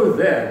endure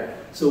that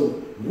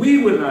so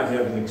we would not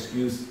have an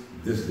excuse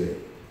this day.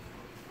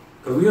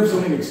 Because we have so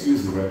many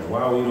excuses, right?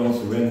 Why we don't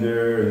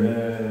surrender, and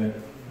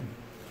then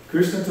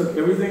Krishna took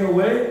everything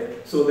away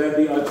so that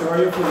the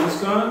Acharya for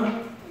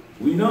ISKCON,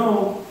 we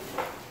know,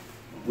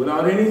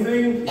 without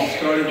anything, he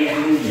started this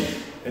movement.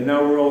 And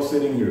now we're all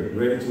sitting here,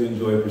 ready to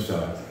enjoy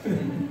prasad.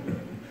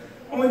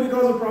 Only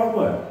because of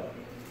Prabhupada.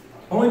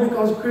 Only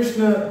because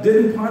Krishna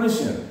didn't punish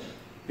him.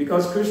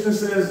 Because Krishna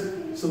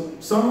says, so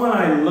someone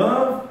I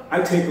love,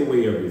 I take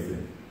away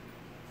everything.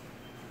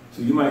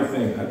 So you might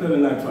think, I better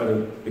not try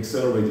to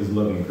accelerate this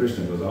loving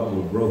Krishna because I'll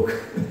go broke.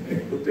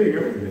 He'll take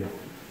everything.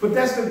 But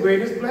that's the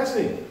greatest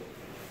blessing.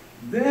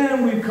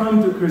 Then we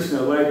come to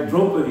Krishna like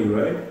Draupadi,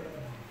 right?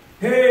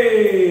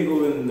 Hey,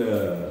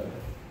 Govinda.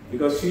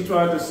 Because she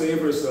tried to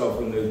save herself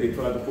when they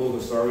tried to pull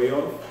the sari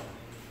off.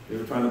 They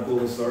were trying to pull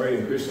the sari,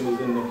 and Krishna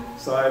was in the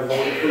side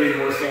hole,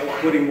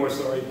 putting more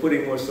sari,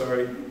 putting more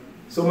sari.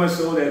 So much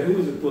so that, who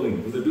was it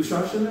pulling? Was it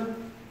Dushasana?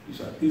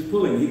 He was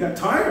pulling. He got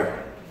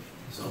tired.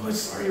 So much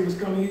sari was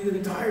coming. He was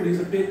getting tired. He's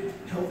a big,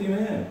 healthy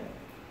man.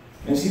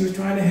 And she was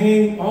trying to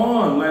hang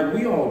on like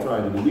we all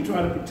try to do. We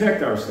try to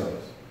protect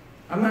ourselves.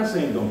 I'm not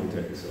saying don't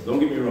protect yourself. Don't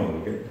get me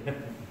wrong, okay?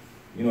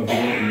 You know, if you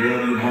want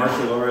to do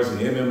martial arts and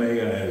MMA,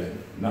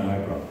 it's not my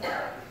problem.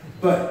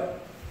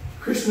 But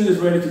Krishna is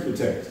ready to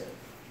protect.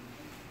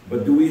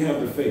 But do we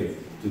have the faith?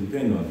 to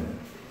depend on that?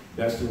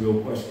 That's the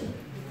real question.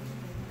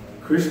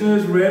 Krishna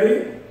is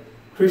ready.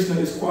 Krishna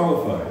is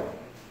qualified.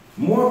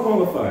 More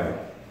qualified.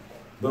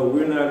 But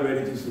we're not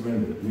ready to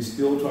surrender. We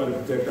still try to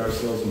protect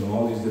ourselves in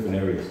all these different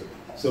areas.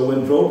 So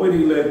when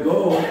Draupadi let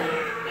go,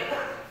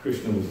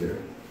 Krishna was there.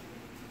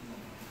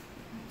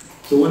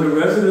 So when the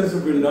residents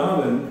of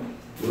Vrindavan,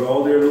 with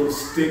all their little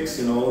sticks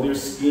and all their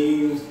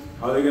schemes,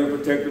 how they're going to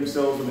protect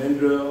themselves from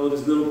Indra, oh,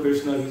 this little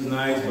Krishna, he's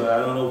nice, but I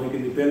don't know if we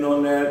can depend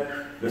on that.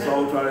 Let's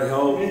all try to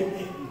help.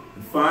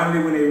 And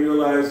finally, when they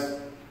realize,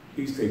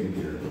 he's taking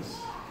care of us.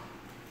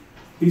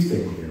 He's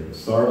taking care of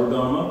us. Sarva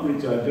dharma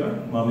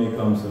prichaja, mame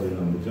kam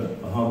saranambaja,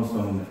 aham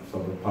sam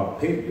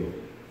sapapapetyo,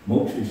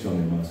 moksha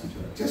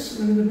shanimasuja. Just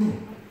surrender to me.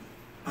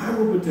 I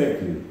will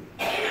protect you.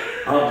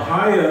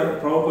 Abhaya,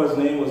 Prabhupada's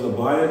name was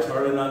Abhaya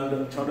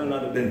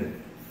Charananda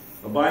Bin.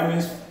 Abhaya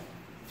means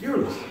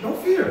fearless.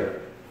 Don't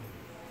fear.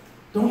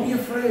 Don't be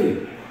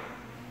afraid.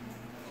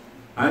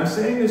 I'm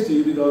saying this to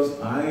you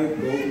because I go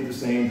through the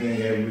same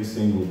thing every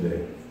single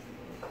day.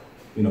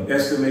 You know,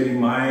 estimating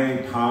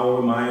my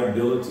power, my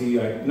ability.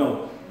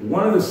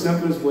 One of the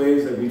simplest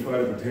ways that we try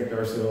to protect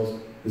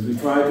ourselves is we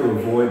try to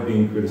avoid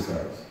being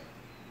criticized.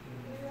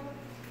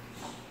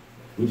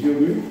 Would you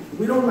agree?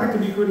 We don't like to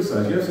be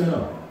criticized, yes or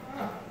no?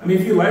 I mean,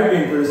 if you like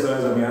being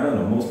criticized, I don't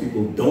know, most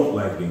people don't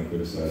like being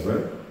criticized,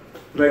 right?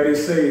 But like they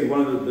say,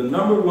 one of the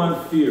number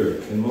one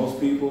fear in most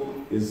people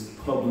is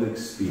public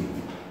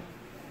speaking.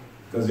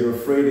 Because they're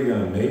afraid they're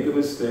going to make a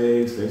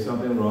mistake, say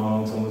something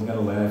wrong, someone's going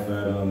to laugh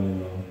at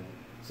them,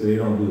 so they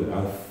don't do it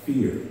out of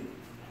fear.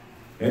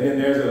 And then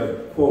there's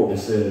a quote that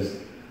says,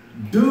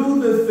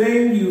 do the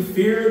thing you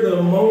fear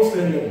the most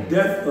and the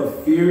death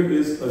of fear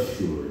is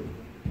assured.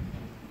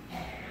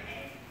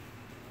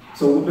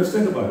 So let's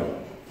think about it.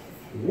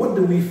 What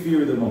do we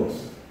fear the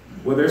most?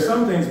 Well, there's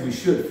some things we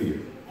should fear.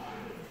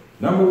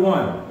 Number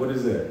one, what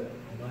is that?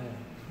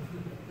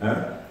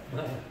 Maya.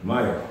 Huh?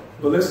 Maya.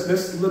 But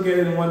let's look at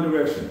it in one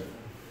direction.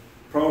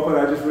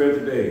 Prabhupada, I just read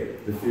today,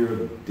 the fear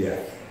of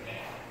death.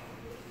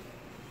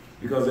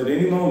 Because at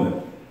any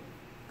moment,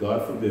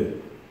 God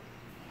forbid,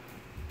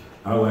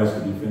 our lives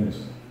could be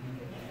finished.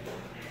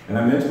 And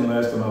I mentioned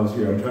last time I was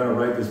here, I'm trying to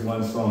write this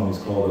one song. It's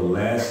called The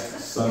Last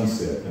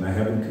Sunset. And I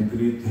haven't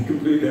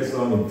completed that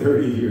song in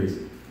 30 years.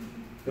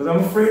 Because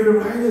I'm afraid to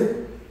write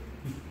it.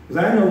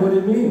 Because I know what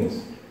it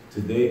means.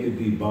 Today could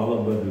be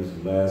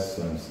Balabhadra's last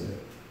sunset.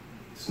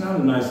 It's not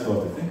a nice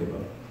thought to think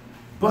about.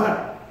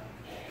 But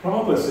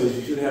Prabhupada says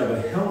you should have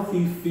a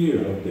healthy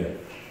fear of death.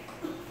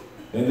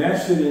 And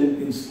that should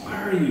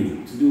inspire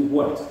you to do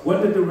what?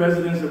 What did the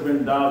residents of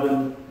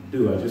Vrindavan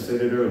do? I just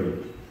said it earlier.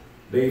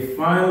 They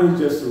finally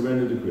just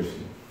surrendered to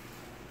Krishna.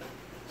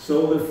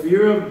 So the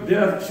fear of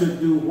death should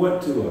do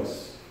what to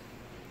us?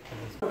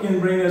 What can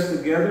bring us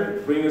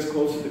together, bring us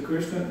closer to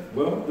Krishna?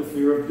 Well, the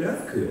fear of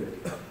death could.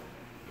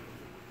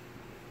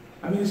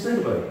 I mean, just think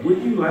about it.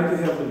 Would you like to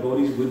have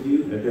devotees with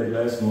you at that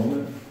last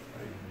moment?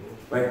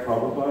 Like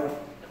Prabhupada?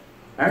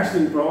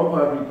 Actually,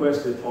 Prabhupada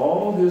requested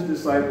all his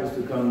disciples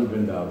to come to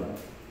Vrindavan.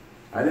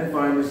 I didn't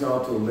find this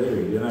out till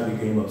later. Then I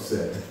became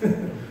upset.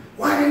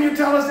 Why didn't you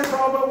tell us that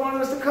Prabhupada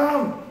wanted us to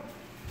come?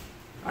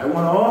 I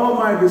want all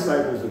my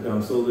disciples to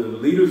come. So the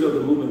leaders of the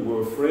movement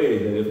were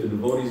afraid that if the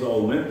devotees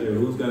all went there,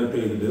 who's going to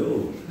pay the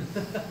bills?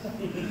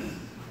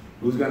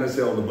 Who's going to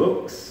sell the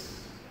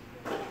books?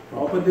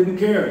 Prabhupada didn't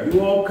care.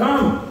 You all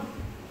come.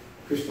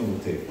 Krishna will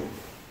take it.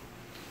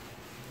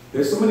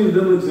 There's so many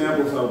little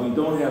examples how we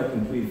don't have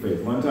complete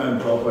faith. One time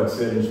Prabhupada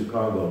said in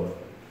Chicago,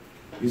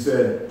 he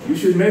said, you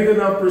should make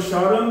enough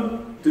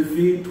prasadam to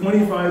feed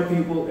 25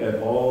 people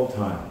at all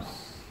times.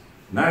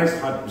 Nice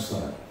hot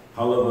prasad.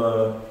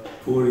 Halava,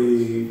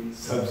 puri,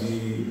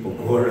 sabji,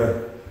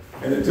 pakora.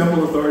 And the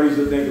temple authorities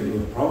are thinking,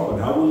 well,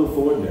 Prabhupada, how will you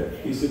afford that?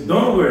 He said,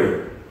 don't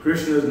worry.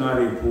 Krishna is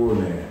not a poor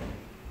man.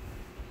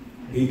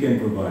 He can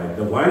provide.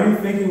 Now, why are you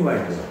thinking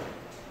like that?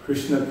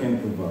 Krishna can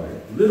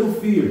provide. Little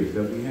fears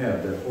that we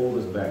have that hold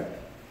us back.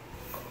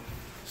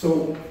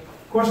 So,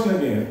 question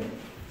again.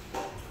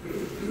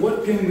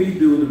 What can we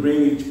do to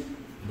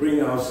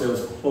bring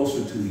ourselves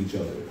closer to each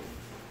other?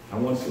 I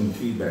want some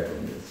feedback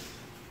on this.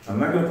 I'm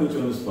not going to put you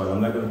on the spot.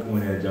 I'm not going to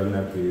point at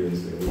Jagannath Priya and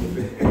say,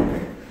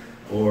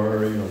 or,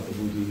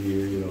 Prabhuji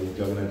here,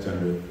 Jagannath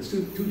Chandra. There's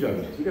two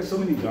Jagannaths. You got so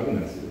many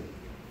Jagannaths here.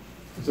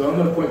 So I'm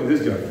going to point to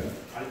this Jagannath.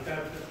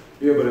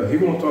 Yeah, but he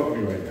won't talk to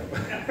me right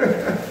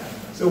now.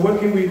 So what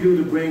can we do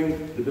to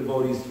bring the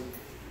devotees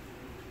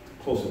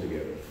closer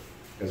together?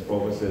 As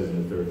Prabhupada says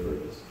in the third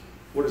purpose.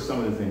 What are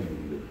some of the things we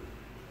can do?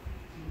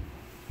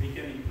 We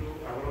can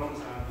improve our own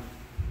sadhana.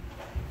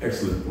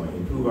 Excellent point.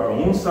 Improve our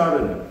own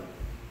sadhana.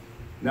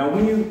 Now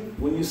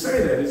when you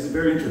say that, it's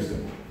very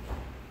interesting.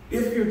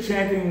 If you're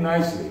chanting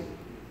nicely,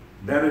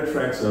 that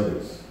attracts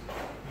others.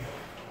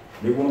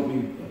 They won't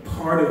be a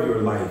part of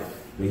your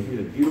life. They hear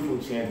the beautiful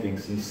chanting,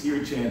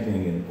 sincere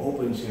chanting, and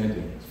open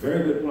chanting. It's a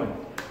very good point.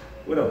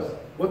 What else?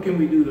 What can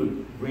we do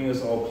to bring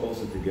us all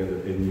closer together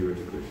and nearer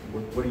to Krishna?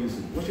 What do you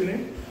say? What's your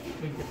name?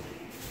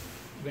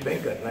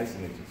 Venkat. Nice to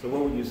meet you. So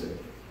what would you say?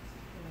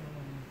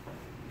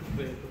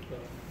 Pray.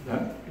 Huh?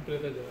 Pray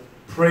the God.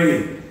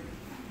 Pray.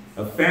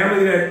 A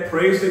family that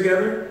prays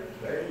together,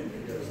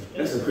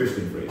 that's a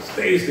Christian phrase.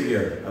 Stays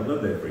together. I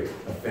love that phrase.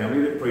 A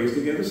family that prays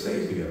together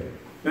stays together.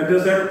 Now,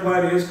 does that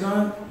apply to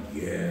ISKCON?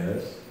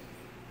 Yes.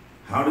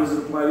 How does it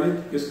apply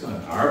to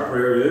ISKCON? Our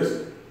prayer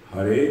is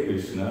Hare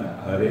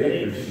Krishna,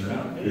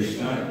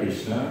 Krishna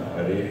Krishna,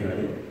 Hare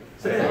Hare.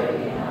 Say it.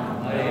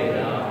 Hare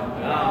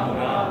Ram, Ram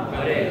Ram,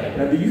 Hare Hare.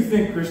 Now, do you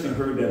think Krishna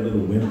heard that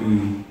little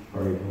wimpy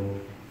Hare?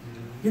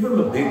 Give him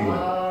a big one.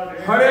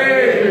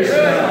 Hare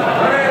Krishna,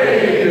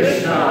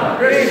 Krishna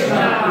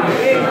Krishna,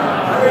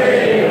 Hare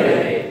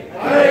Hare.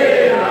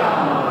 Hare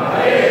Ram,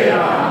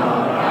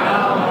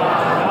 Ram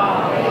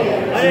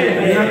Ram, Hare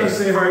Hare. You have to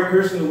say Hare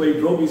Krishna the way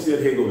Draupadi said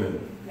Hey Govinda.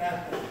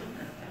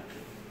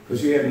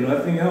 Because she had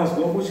nothing else.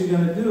 What was she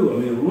going to do? I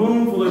mean, a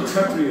room full of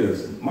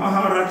Kshatriyas,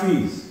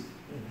 Maharathis,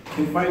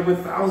 can fight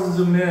with thousands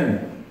of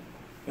men.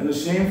 And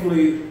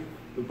shamefully,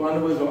 the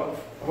Pandavas are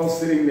all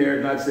sitting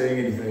there not saying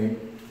anything.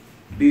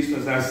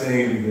 Bhishma's not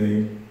saying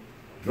anything.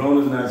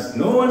 Drona's not,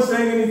 no one's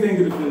saying anything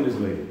to defend this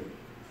lady.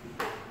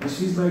 And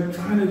she's like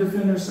trying to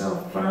defend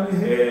herself. Finally,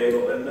 hey,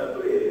 Govinda,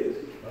 please.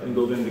 And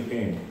Govinda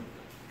came.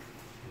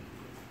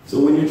 So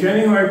when you're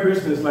chanting Hare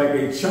Krishna, it's like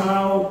a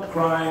child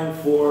crying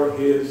for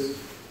his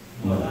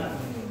mother.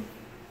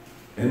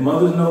 And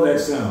mothers know that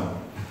sound.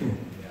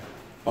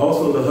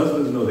 Also, the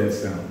husbands know that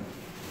sound.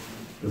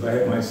 Because I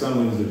had my son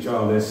when he was a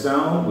child, that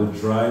sound would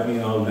drive me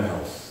out of the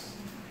house.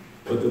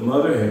 But the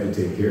mother had to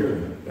take care of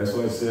him. That's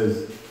why it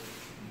says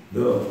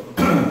the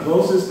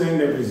closest thing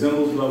that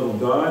resembles love of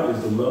God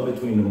is the love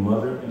between the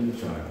mother and the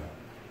child.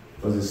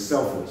 Because it's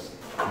selfless.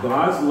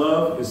 God's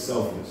love is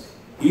selfless.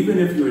 Even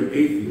if you're an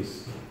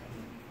atheist.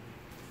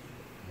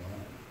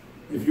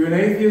 If you're an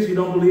atheist, you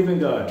don't believe in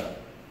God.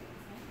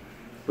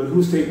 But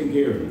who's taking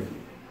care of you?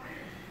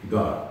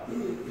 God.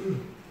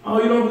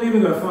 Oh, you don't believe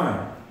in God?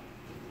 Fine.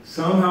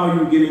 Somehow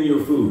you're getting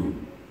your food.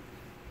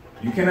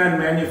 You cannot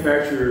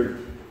manufacture,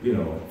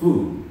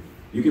 food.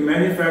 You can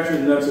manufacture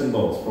nuts and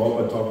bolts.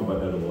 Prabhupada talked about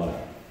that a lot.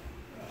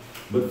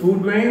 But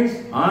food grains,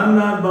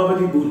 Anna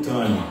Bhavati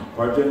Bhutani,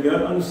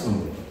 Parjanyat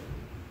Anusambhava.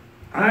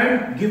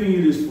 I'm giving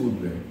you this food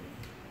grain.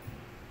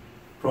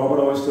 Prabhupada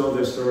always tells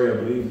that story, I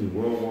believe, in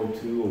World War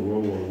II or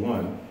World War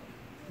I,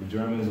 the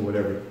Germans or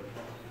whatever.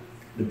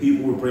 The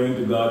people were praying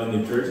to God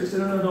in the church. They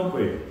said, no, don't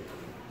pray.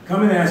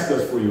 Come and ask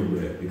us for your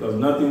bread, because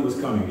nothing was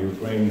coming. You were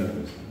praying,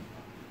 nothing was coming.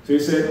 So he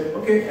said,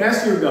 okay,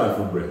 ask your God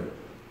for bread.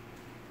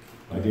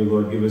 My dear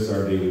Lord, give us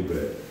our daily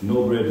bread.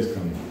 No bread is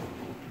coming.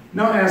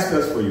 Now ask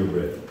us for your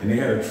bread. And they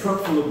had a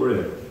truck full of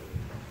bread.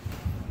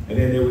 And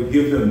then they would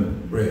give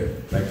them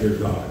bread, like their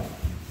God.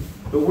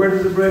 But where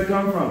does the bread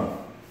come from?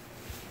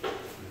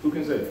 Who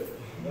can say?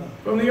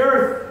 From the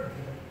earth.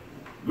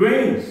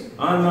 Grains.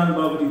 Anand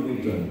Bhavati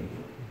Bhutani.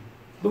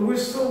 But we're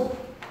so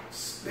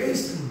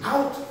spaced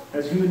out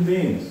as human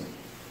beings.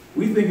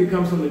 We think it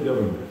comes from the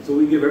government. So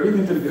we give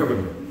everything to the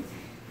government.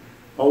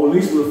 Or at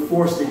least we're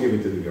forced to give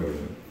it to the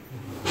government.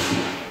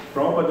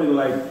 Prabhupada didn't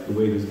like the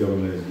way this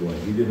government is going.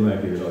 He didn't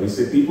like it at all. He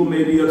said, people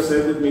may be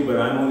upset with me, but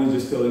I'm only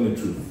just telling the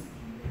truth.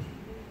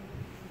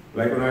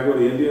 Like when I go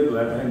to India,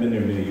 I haven't been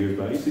there many years,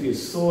 but I used to get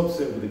so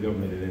upset with the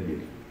government in India.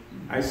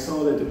 I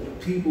saw that the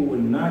people were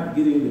not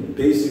getting the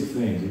basic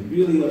things. It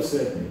really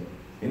upset me.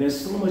 And there's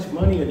so much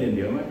money in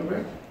India. Am I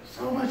correct?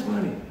 So much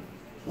money.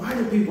 Why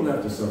do people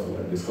have to suffer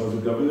like this? Because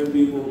the government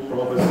people,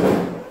 Prabhupada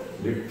said,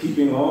 they're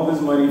keeping all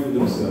this money for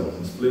themselves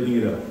and splitting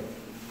it up.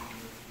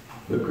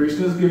 But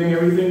Krishna's giving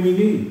everything we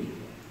need.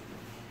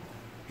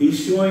 He's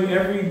showing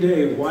every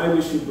day why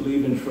we should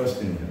believe and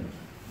trust in him.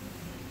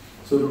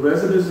 So the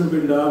residents of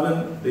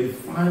Vrindavan, they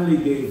finally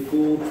gave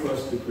full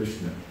trust to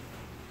Krishna.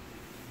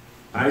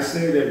 I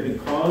say that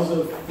because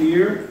of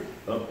fear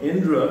of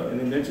Indra, and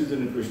it mentions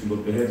in the Krishna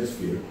book, they had this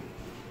fear,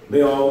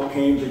 they all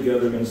came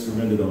together and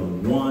surrendered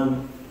on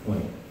one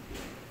point.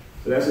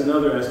 So that's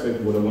another aspect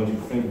of what I want you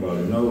to think about.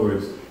 In other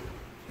words,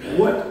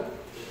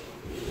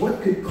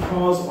 what could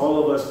cause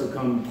all of us to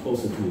come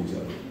closer to each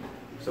other?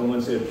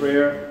 Someone said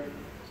prayer.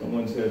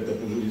 Someone said,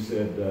 you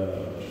said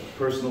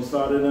personal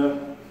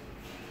sadhana.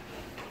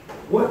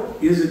 What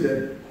is it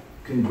that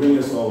can bring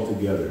us all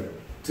together?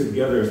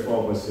 Together, as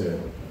Prabhupada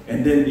said,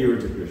 and then nearer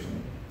to Krishna.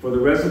 For the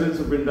residents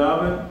of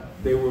Vrindavan,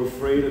 they were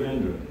afraid of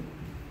Indra.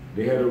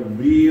 They had a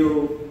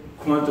real,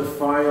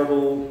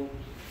 quantifiable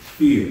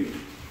fear.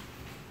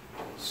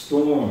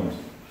 Storms,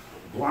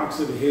 blocks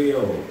of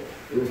hail.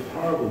 It was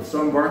horrible.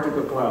 Some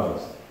Vartika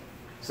clouds.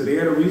 So they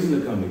had a reason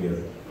to come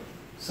together.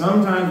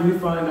 Sometimes we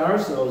find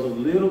ourselves a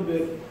little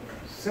bit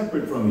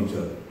separate from each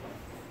other.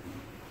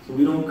 So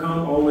we don't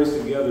come always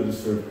together to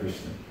serve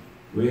Krishna.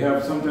 We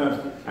have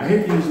sometimes, I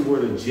hate to use the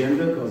word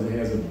agenda because it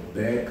has a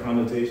bad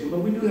connotation, but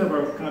we do have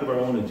our kind of our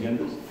own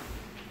agendas.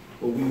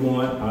 What we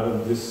want out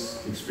of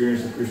this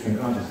experience of Krishna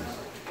consciousness.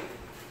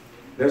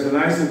 There's a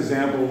nice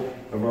example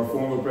of our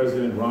former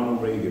president,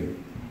 Ronald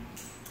Reagan.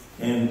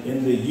 And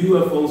in the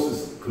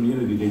UFO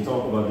community, they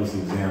talk about this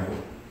example.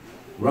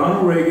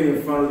 Ronald Reagan,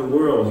 in front of the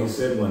world, he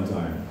said one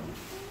time,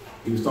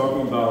 he was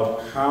talking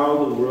about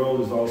how the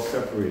world is all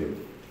separated.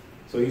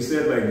 So he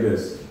said like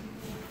this,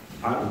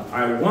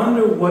 I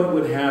wonder what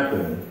would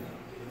happen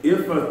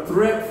if a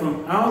threat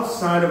from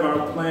outside of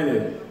our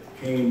planet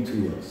came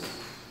to us.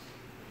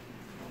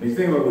 Now you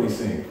think about what he's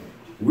saying.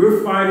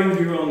 We're fighting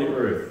here on the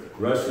earth.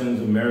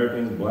 Russians,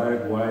 Americans,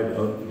 black, white,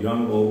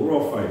 young, old, we're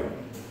all fighting.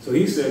 So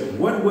he said,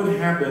 what would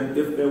happen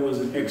if there was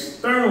an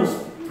external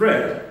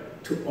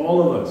threat to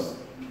all of us?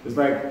 It's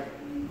like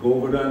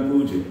Govardhan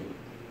Puja.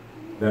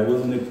 That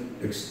was an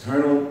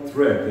external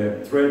threat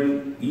that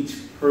threatened each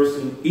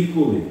person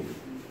equally.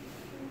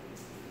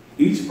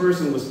 Each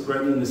person was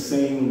threatened the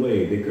same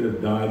way. They could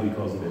have died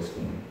because of that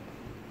storm.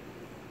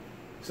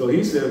 So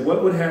he said,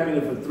 what would happen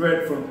if a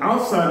threat from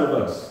outside of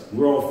us,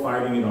 we're all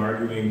fighting and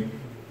arguing,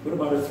 what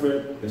about a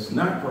threat that's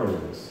not part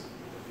of us?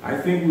 I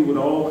think we would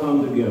all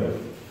come together.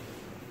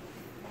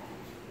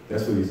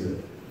 That's what he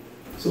said.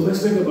 So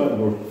let's think about it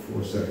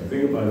for a second.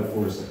 Think about it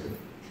for a second.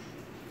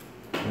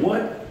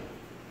 What?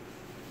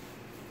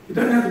 It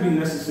doesn't have to be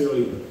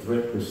necessarily a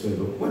threat per se,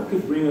 but what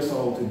could bring us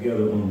all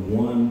together on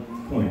one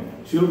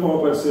point? Srila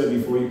Prabhupada said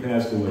before he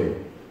passed away,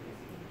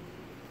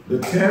 the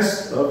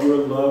test of your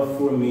love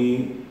for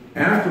me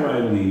after I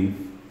leave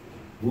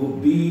will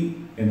be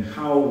in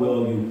how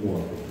well you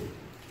cooperate.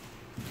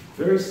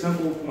 Very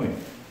simple point.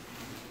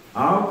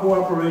 Our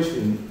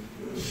cooperation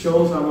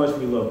shows how much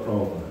we love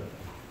Prabhupada.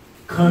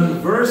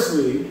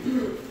 Conversely,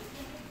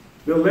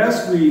 the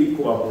less we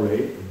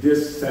cooperate,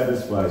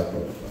 dissatisfies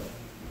Prabhupada.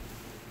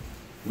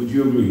 Would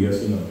you agree,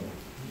 yes or no?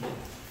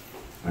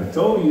 I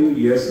told you,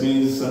 yes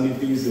means Sunday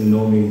peace and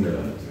no means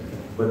that.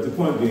 But the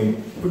point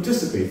being,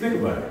 participate,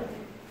 think about it.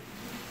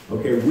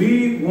 Okay,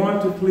 we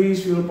want to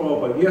please Srila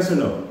Prabhupada, yes or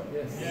no?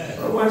 Yes.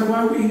 Otherwise,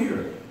 why are we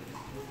here?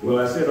 Well,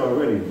 I said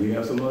already, we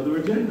have some other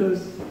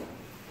agendas.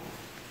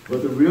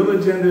 But the real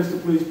agenda is to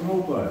please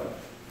Prabhupada.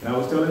 And I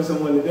was telling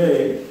someone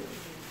today,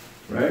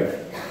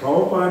 right?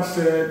 Prabhupada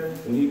said,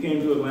 when he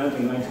came to Atlanta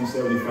in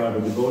 1975, a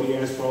devotee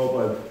asked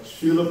Prabhupada,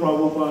 Srila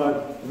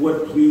Prabhupada,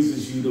 what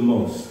pleases you the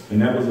most?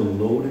 And that was a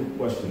loaded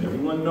question.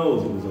 Everyone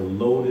knows it was a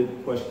loaded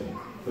question.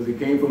 Because it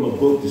came from a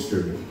book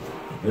distributor.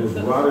 It was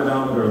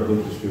Radha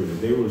book distributor.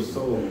 They were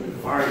so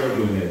fired up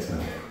during that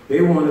time.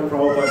 They wanted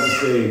Prabhupada to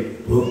say,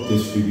 book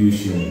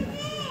distribution.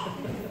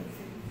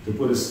 To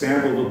put a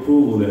stamp of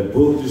approval that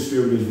book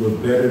distributors were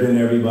better than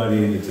everybody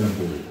in the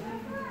temple.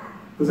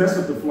 Because that's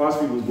what the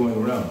philosophy was going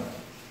around.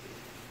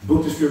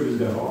 Book distributors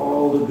got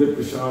all the good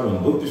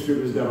prasadam. Book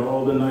distributors got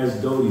all the nice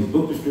dhotis.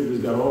 Book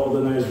distributors got all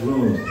the nice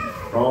rooms.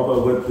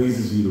 Prabhupada, what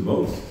pleases you the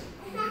most?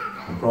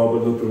 And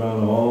Prabhupada looked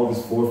around all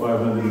these 400 or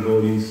 500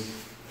 devotees,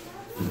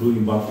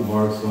 including Bhakti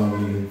Marg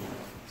Swami,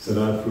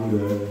 Sadat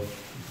Pruda,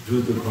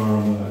 Druta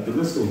Karma, the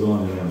list goes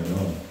on and on and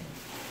on.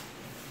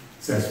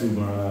 Sasru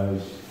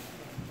Maharaj.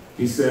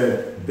 He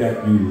said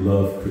that you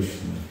love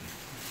Krishna.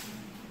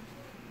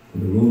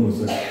 And the room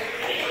was like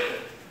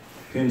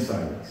pin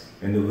silence.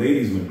 And the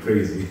ladies went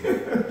crazy.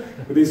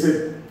 But they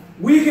said,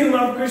 we can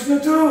love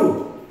Krishna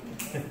too.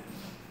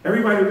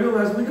 Everybody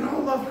realized we can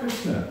all love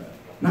Krishna.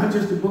 Not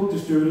just the book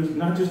distributors,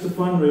 not just the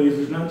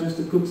fundraisers, not just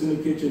the cooks in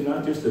the kitchen,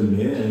 not just the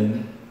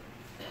men.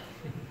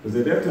 Because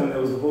at that time, there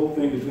was a whole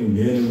thing between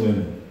men and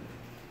women.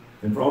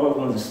 And Prabhupada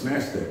wanted to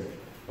smash that.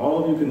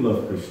 All of you can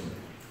love Krishna.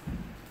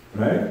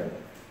 Right?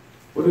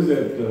 What is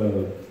that?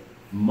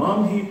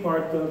 Mamhi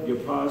Partha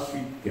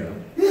Vyapasrikya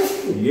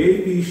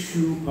Yevi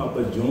Shu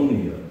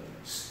Papajonia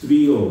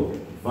Strio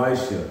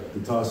Vaishya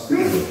Tata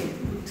Sudra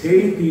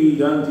Tepi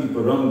Yanti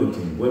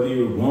Paramgatim. Whether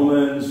you're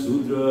woman,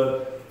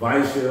 Sudra,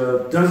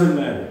 Vaishya, doesn't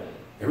matter.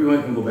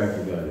 Everyone can go back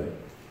to Godhead.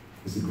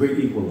 It's a great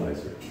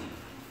equalizer.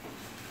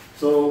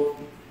 So,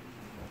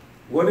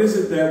 what is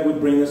it that would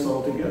bring us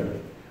all together?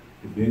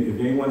 If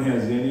anyone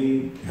has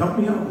any, help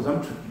me out, because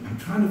I'm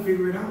trying to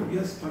figure it out.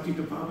 Yes,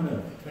 Pachita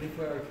Pavana.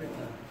 24-hour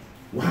kirtan.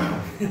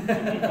 Wow.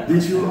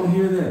 Did you all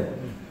hear that?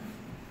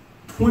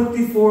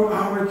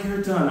 24-hour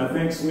kirtan. I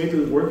think Smita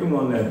is working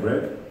on that,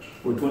 Brett,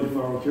 for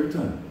 24-hour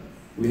kirtan.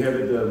 We have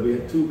it, we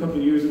had a couple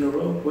of years in a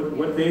row.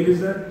 What date is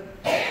that?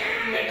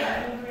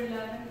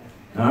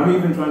 Now, I'm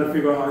even trying to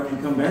figure out how I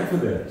can come back for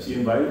that. She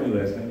invited me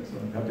last night, so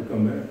I have to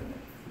come back.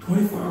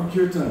 24-hour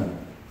kirtan.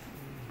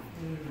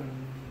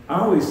 I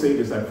always say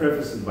this, I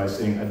preface it by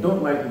saying, I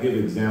don't like to give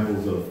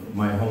examples of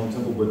my home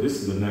temple, but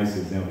this is a nice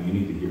example. You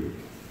need to hear it.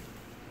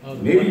 Oh,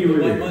 maybe you were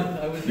there. 1 month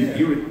I was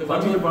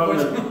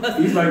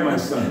there. He's like my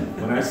son.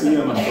 When I see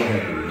him, I'm so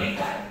happy.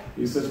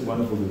 He's such a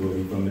wonderful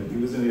devotee from it. He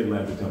was in the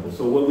Atlanta temple.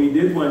 So what we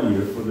did one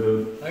year for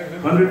the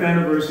 100th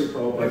anniversary of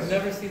Prabhupada. I've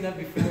never seen that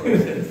before.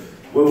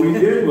 What we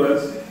did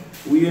was,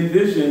 we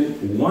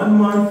envisioned 1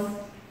 month,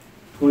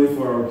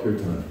 24-hour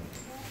kirtan,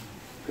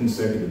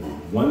 consecutively.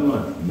 1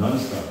 month,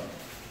 non-stop.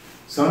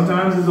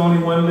 Sometimes there's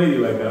only one lady,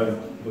 like,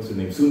 what's her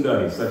name?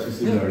 Sundari, Sachi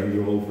Sundari,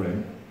 your old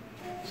friend.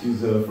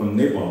 She's from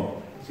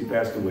Nepal. She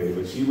passed away,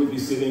 but she would be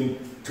sitting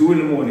 2 in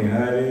the morning,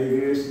 Hare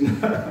Krishna,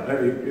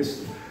 Hare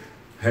Krishna,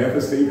 half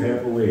asleep,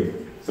 half awake.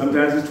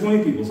 Sometimes it's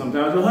 20 people,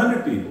 sometimes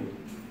 100 people.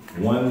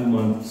 1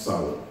 month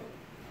solid.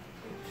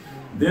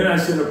 Then I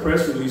sent a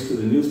press release to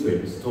the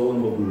newspapers, told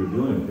them what we were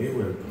doing. They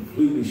were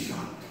completely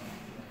shocked.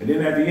 And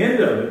then at the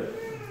end of it,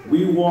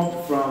 we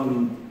walked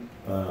from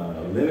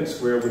Lenox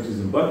Square, which is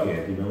in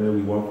Buckhead. You remember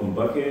we walked from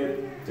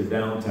Buckhead to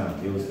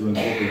downtown. They was doing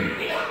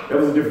opening. That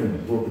was a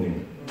different one,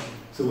 opening.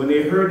 So when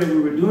they heard that we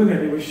were doing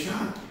that, they were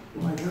shocked.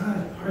 Oh my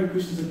God, Hare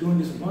Krishnas are doing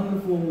this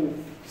wonderful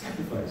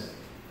sacrifice.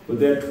 But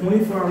that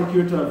 24-hour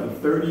kirtan for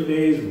 30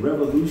 days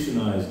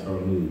revolutionized our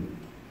mood.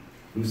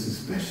 It was a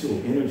special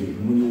energy.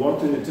 And when you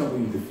walked in the temple,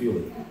 you could feel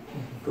it.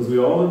 Because we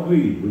all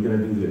agreed we're going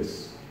to do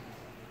this.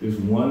 There's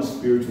one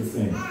spiritual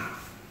thing.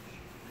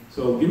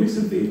 So give me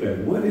some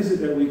feedback. What is it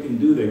that we can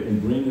do that can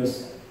bring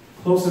us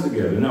closer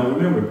together? Now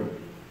remember,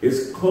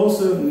 it's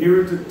closer,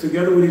 nearer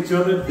together with each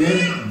other,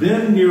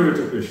 then nearer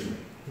to Krishna.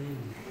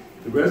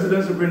 The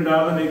residents of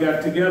Vrindavan, they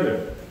got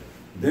together.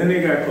 Then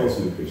they got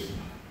closer to Krishna.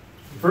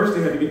 First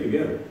they had to get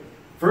together.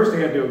 First they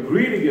had to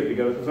agree to get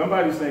together. Because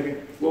somebody's thinking,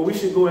 well, we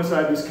should go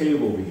inside this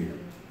cave over here.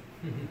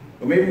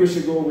 Or maybe we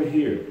should go over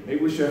here.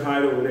 Maybe we should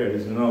hide over there. They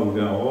said, no, we're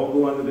going to all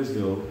go under this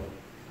hill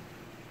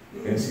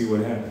and see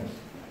what happens.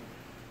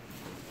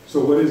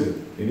 So what is it?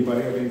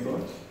 Anybody have any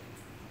thoughts?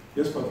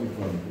 Yes, Pati.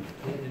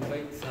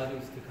 Invite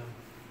sadhus to come.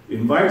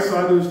 Invite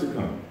sadhus to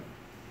come.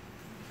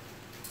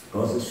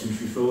 Also,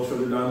 Shusho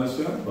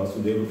Shradanasya,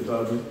 Vasudeva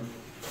Kataji.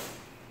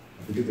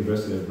 I forget the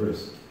rest of that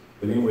verse.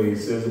 But anyway, it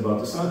says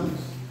about the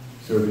sadhus,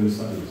 serving the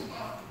sadhus.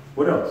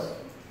 What else?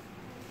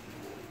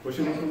 What's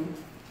your name?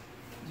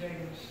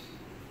 Jagish.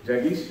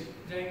 Jagish?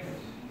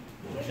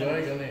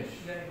 Jai Ganesh.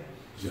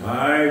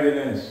 Jai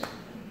Ganesh.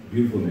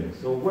 Beautiful name.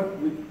 So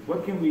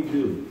what can we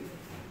do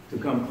to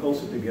come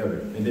closer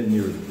together and then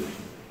nearer to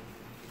Krishna?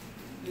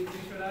 We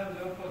should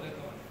have love for the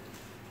God.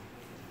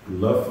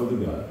 Love for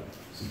the God.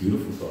 It's a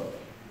beautiful thought.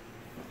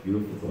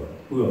 Beautiful thought.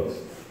 Who else?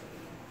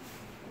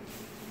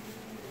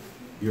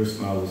 Your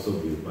smile was so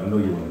beautiful. I know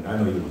you want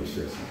to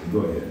share something. Go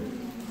ahead.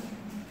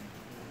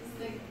 Just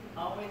like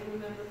always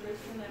remember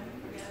Krishna, never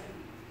forget.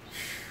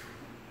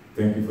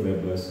 Thank you for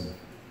that blessing.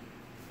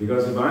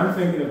 Because if I'm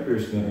thinking of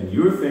Krishna, and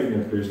you're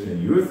thinking of Krishna,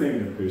 and you're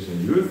thinking of Krishna,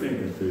 and you're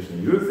thinking of Krishna,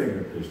 and you're thinking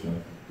of Krishna,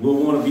 we'll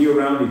want to be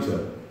around each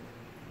other.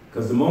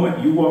 Because the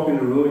moment you walk in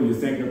the room and you're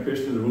thinking of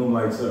Krishna, the room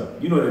lights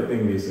up. You know that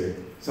thing they say.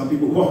 Some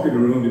people walk in the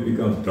room, it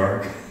becomes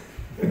dark.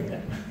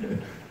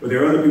 But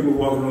there are other people who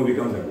walk in the room, it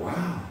becomes like,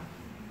 wow,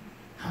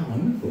 how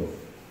wonderful.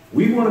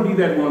 We want to be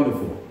that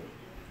wonderful.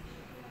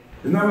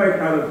 It's not like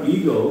out of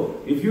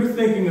ego. If you're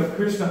thinking of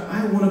Krishna,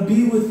 I want to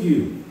be with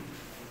you.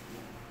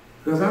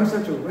 Because I'm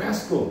such a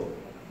rascal.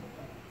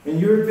 And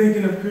you're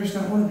thinking of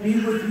Krishna, I want to be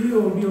with you,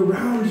 I want to be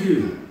around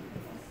you.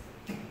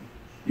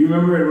 You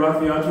remember at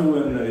Rath Yatra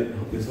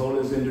when His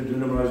Holiness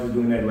Indraduna Maharaj was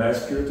doing that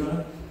last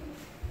kirtan?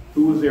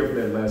 Who was there for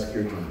that last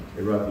kirtan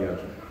at Rath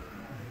Yatra?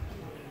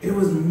 It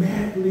was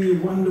madly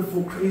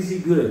wonderful, crazy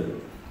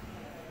good.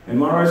 And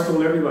Maharaj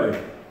told everybody,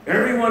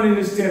 everyone in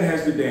this tent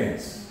has to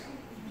dance.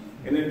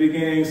 In the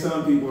beginning,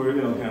 some people were,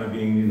 kind of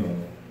being,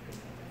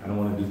 I don't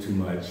want to do too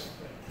much.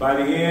 By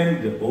the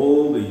end, the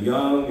old, the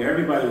young,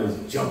 everybody was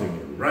jumping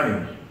and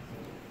running.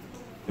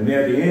 And then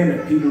at the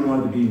end, people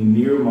wanted to be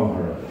near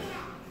Maharaj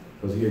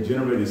because he had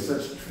generated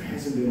such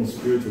transcendental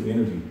spiritual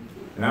energy.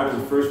 And I was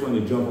the first one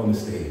to jump on the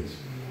stage.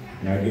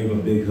 And I gave him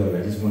a big hug.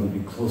 I just wanted to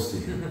be close to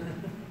him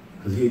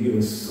because he had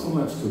given so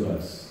much to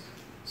us.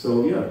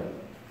 So, yeah.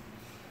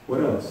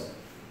 What else?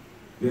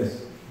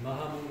 Yes?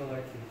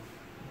 Mahamangalarti.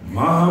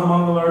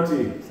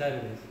 Mahamangalarti.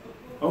 Saturdays.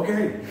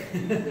 Okay.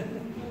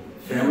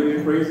 Family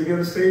and praise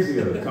together, stays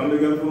together. Come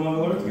together for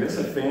Mangalarti. That's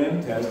a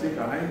fantastic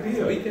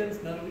idea.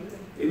 Weekends, not a weekend.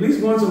 At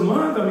least once a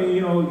month, I mean,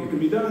 it can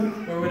be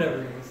done. Or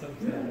whatever.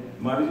 Yeah.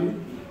 Mataji?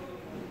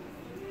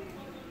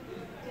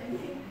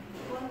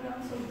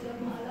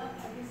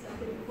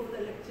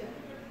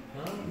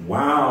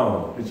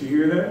 Wow. Did you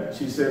hear that?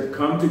 She said,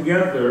 come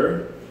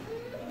together,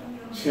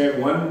 chant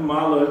one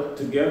mala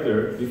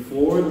together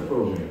before the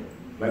program.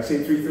 Like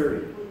say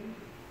 3:30.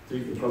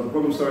 Because the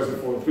program starts at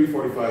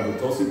 3:45 with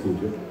Tulsi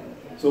Puja.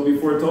 So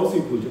before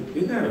Tulsi Puja,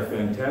 isn't that a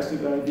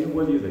fantastic idea?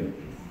 What do you think?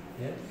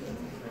 Yes.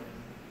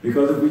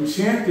 Because if we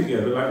chant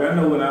together, like I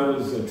know when I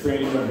was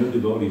training up new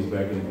devotees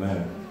back in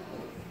Atlanta,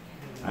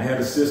 I had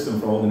a system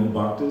for all the new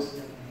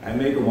bhaktas. I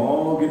make them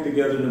all get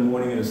together in the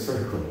morning in a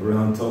circle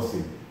around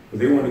Tulsi, but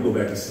they want to go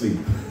back to sleep.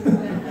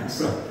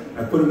 So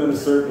I put them in a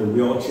circle,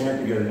 we all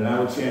chant together, and I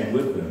would chant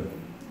with them.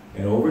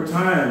 And over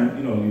time,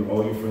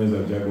 all your friends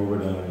like Jack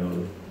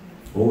Overdon,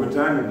 over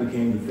time it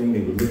became the thing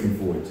they were looking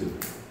forward to,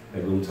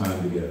 that little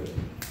time together.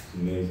 It's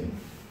amazing.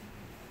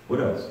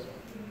 What else?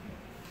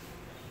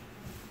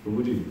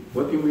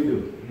 What can we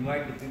do?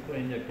 Invite the people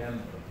in your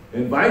camp.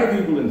 Invite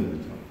people into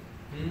the temple.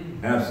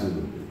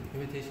 Absolutely.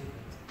 Invitation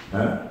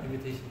cards. Huh?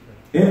 Invitation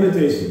cards.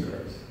 Invitation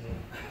cards.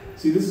 Yeah.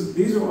 See,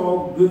 these are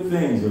all good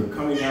things that are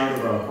coming out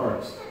of our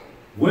hearts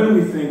when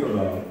we think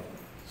about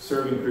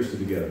serving Krishna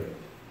together.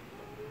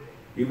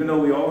 Even though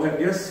we all have,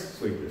 yes,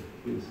 Swekar,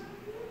 please.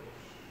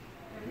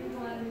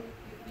 Everyone,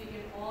 if we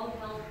can all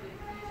help with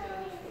each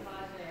other's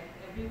project,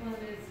 everyone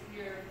is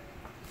here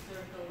to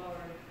serve the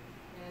Lord.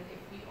 And if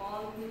we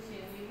all pitch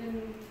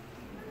in,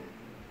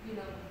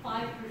 even 5%,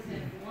 1%,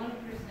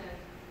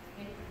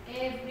 in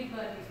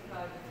everybody's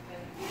project,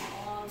 then we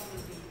all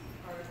will be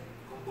part of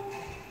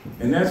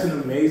it. And that's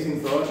an amazing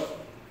thought,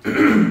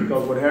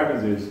 because what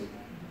happens is,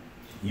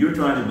 you're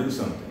trying to do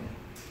something.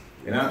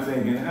 And I'm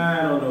thinking,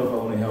 I don't know if I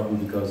want to help you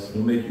because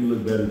it'll make you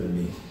look better than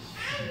me.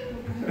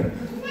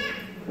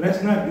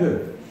 That's not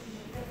good.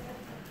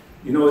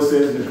 You know, it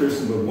says in the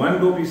Krishna book, one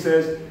gopi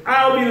says,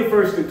 I'll be the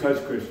first to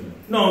touch Krishna.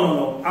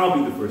 No, I'll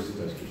be the first to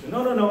touch Krishna.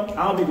 No,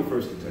 I'll be the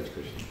first to touch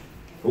Krishna.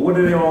 But what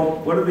are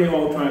they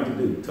all trying to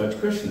do? Touch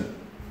Krishna.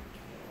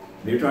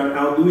 They're trying to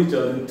outdo each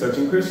other in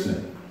touching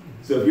Krishna.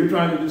 So if you're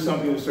trying to do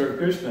something to serve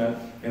Krishna,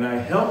 and I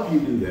help you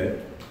do that,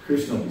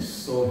 Krishna will be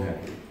so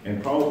happy.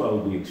 And Prabhupada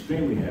will be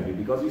extremely happy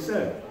because he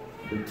said,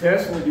 the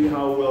test will be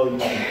how well you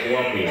can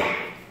cooperate.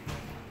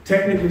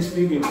 Technically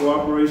speaking,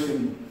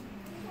 cooperation,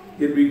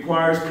 it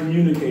requires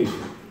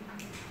communication.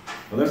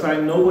 Unless I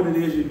know what it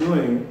is you're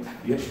doing,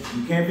 you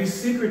can't be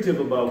secretive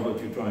about what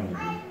you're trying to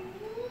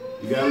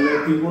do. You got to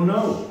let people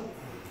know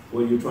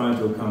what you're trying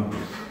to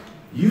accomplish.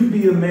 You'd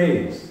be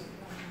amazed.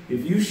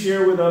 If you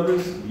share with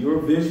others your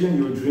vision,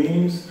 your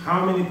dreams,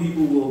 how many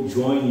people will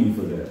join you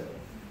for that?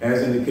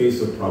 As in the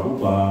case of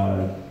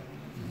Prabhupada.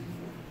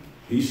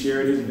 He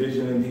shared his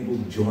vision and people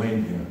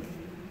joined him.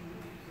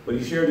 But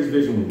he shared his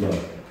vision with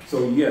love.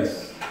 So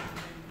yes,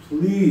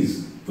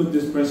 please put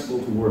this principle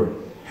to work.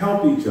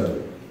 Help each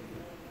other.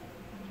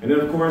 And then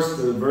of course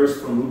the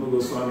verse from Rupa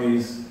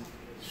Goswami's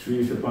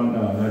Sri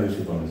Shapana, not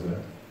Shapana, is that?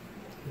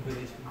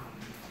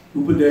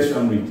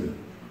 Upadeshamrita.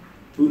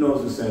 Who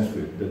knows the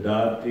Sanskrit?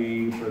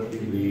 Dadati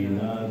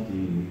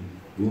pratigrinati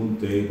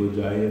gunte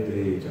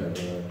bujayate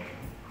chava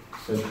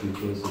shakti.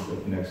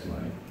 Next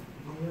line.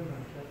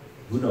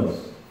 Who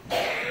knows?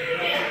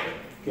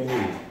 Can you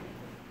read?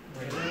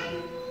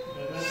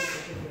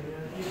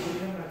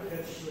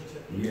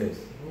 Yes.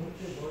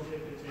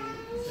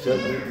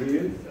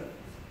 Shakti.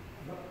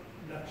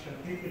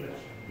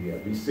 Yeah,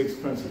 these 6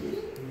 principles.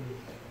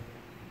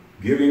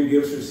 Giving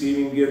gifts,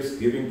 receiving gifts,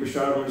 giving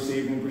prasadam,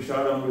 receiving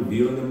prasadam,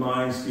 revealing the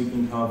mind,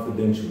 speaking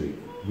confidentially.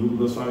 Rupa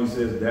Goswami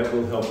says that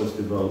will help us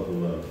develop the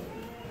love.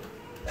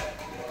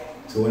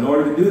 So in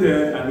order to do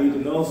that, I need to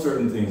know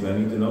certain things. I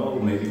need to know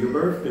maybe your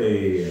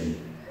birthday, and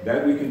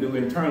that we can do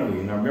internally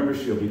in our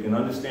membership. We can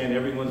understand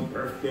everyone's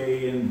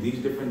birthday and these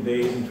different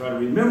days and try to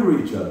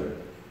remember each other.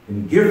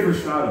 And give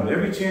prasadam.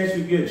 Every chance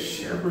you get,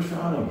 share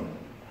prasadam.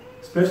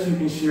 Especially you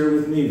can share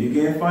with me. If you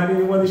can't find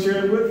anyone to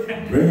share it with,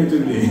 bring it to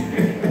me.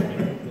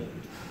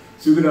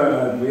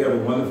 Sukadana, we have a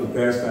wonderful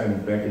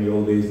pastime back in the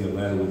old days in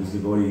Atlanta with this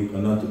devotee,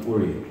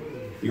 Anantapuri.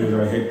 He was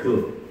our head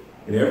cook.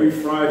 And every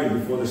Friday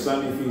before the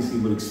Sunday feast, he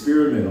would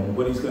experiment on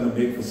what he's going to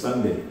make for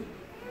Sunday.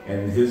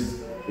 And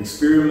his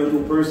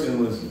experimental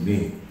person was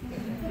me,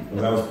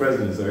 because I was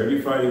president. So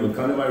every Friday he would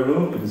come to my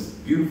room with this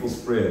beautiful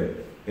spread.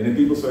 And then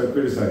people started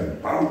criticizing,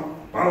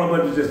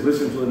 Balabhadra just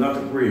listened to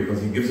Anantapuri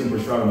because he gives him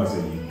prasadam. I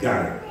said, you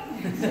got it.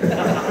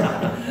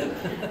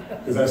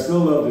 Because I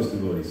still love this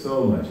devotee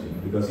so much,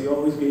 because he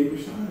always gave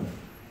prasadam.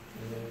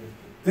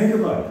 Think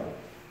about it.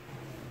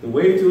 The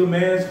way to a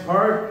man's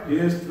heart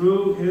is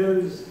through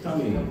his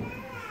tummy.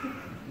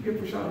 Give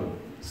prasadam.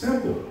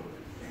 Simple.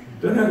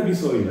 Doesn't have to be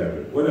so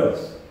elaborate. What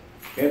else?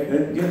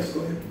 And yes, go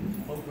ahead.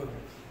 Home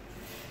programs.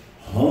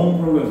 Home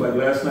programs, like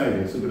last night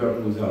at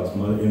Sukadapra's house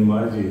in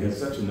Madaji, had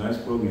such a nice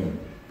program.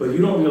 But you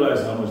don't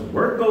realize how much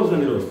work goes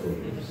into those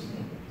programs. It's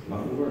a lot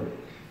of work.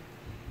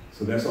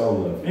 So that's all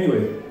love.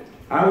 Anyway,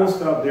 I will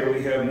stop there.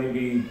 We have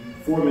maybe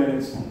 4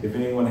 minutes. If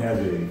anyone has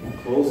a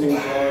closing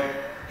thought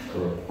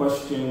or a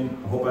question,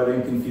 I hope I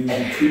didn't confuse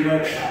you too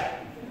much.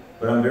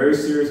 But I'm very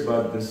serious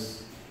about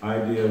this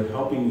idea of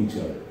helping each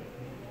other.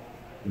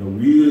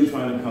 Really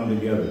trying to come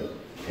together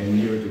and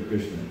nearer to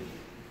Krishna.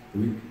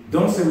 We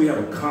don't say we have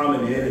a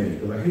common enemy,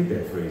 because I hate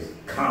that phrase,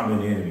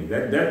 common enemy.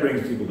 That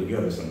brings people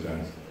together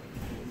sometimes.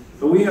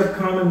 But we have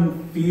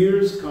common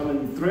fears,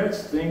 common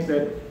threats, things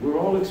that we're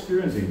all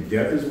experiencing.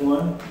 Death is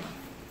one.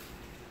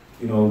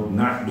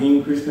 Not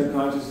being Krishna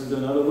conscious is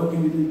another. What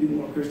can we do to be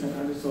more Krishna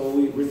conscious? So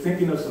we're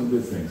thinking of some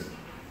good things.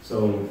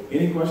 So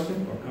any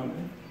question or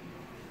comment?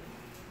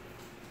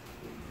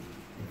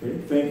 Okay,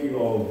 thank you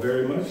all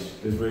very much.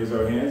 Let's raise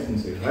our hands and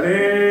say,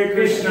 Hare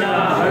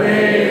Krishna,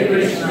 Hare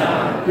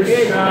Krishna,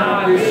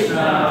 Krishna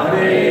Krishna,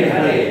 Hare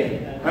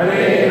Hare,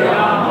 Hare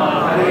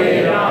Rama, Hare